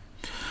brilliant.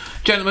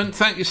 Gentlemen,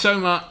 thank you so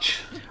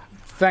much.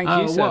 Thank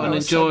you. What an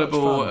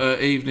enjoyable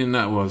evening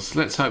that was.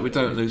 Let's hope we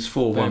don't lose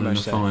 4-1 in the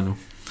final.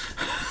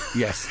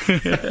 Yes.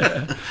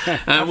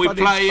 And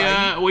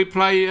we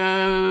play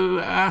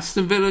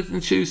Aston Villa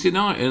on Tuesday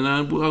night,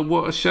 and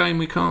what a shame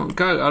we can't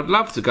go. I'd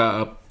love to go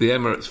up the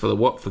Emirates for the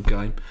Watford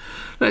game.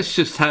 Let's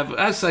just have,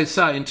 as they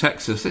say in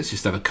Texas, let's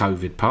just have a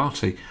COVID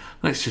party.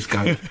 Let's just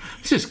go.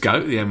 Let's just go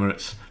to the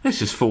Emirates. Let's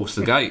just force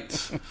the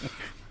gates.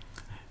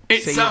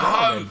 It's a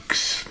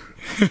hoax.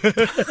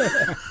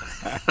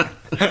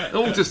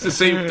 All just to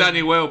see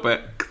Danny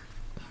Welbeck.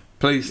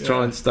 Please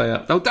try and stay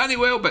up. Oh, Danny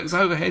Welbeck's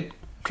overhead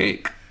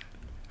kick.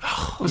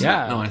 Wasn't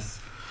that nice?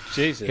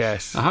 Jesus.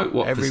 Yes. I hope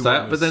Watford stay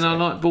up, but then I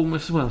like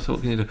Bournemouth as well, so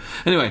what can you do?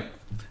 Anyway,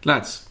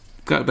 lads,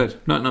 go to bed.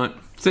 Night.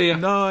 See ya.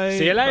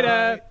 See you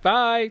later.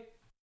 Bye.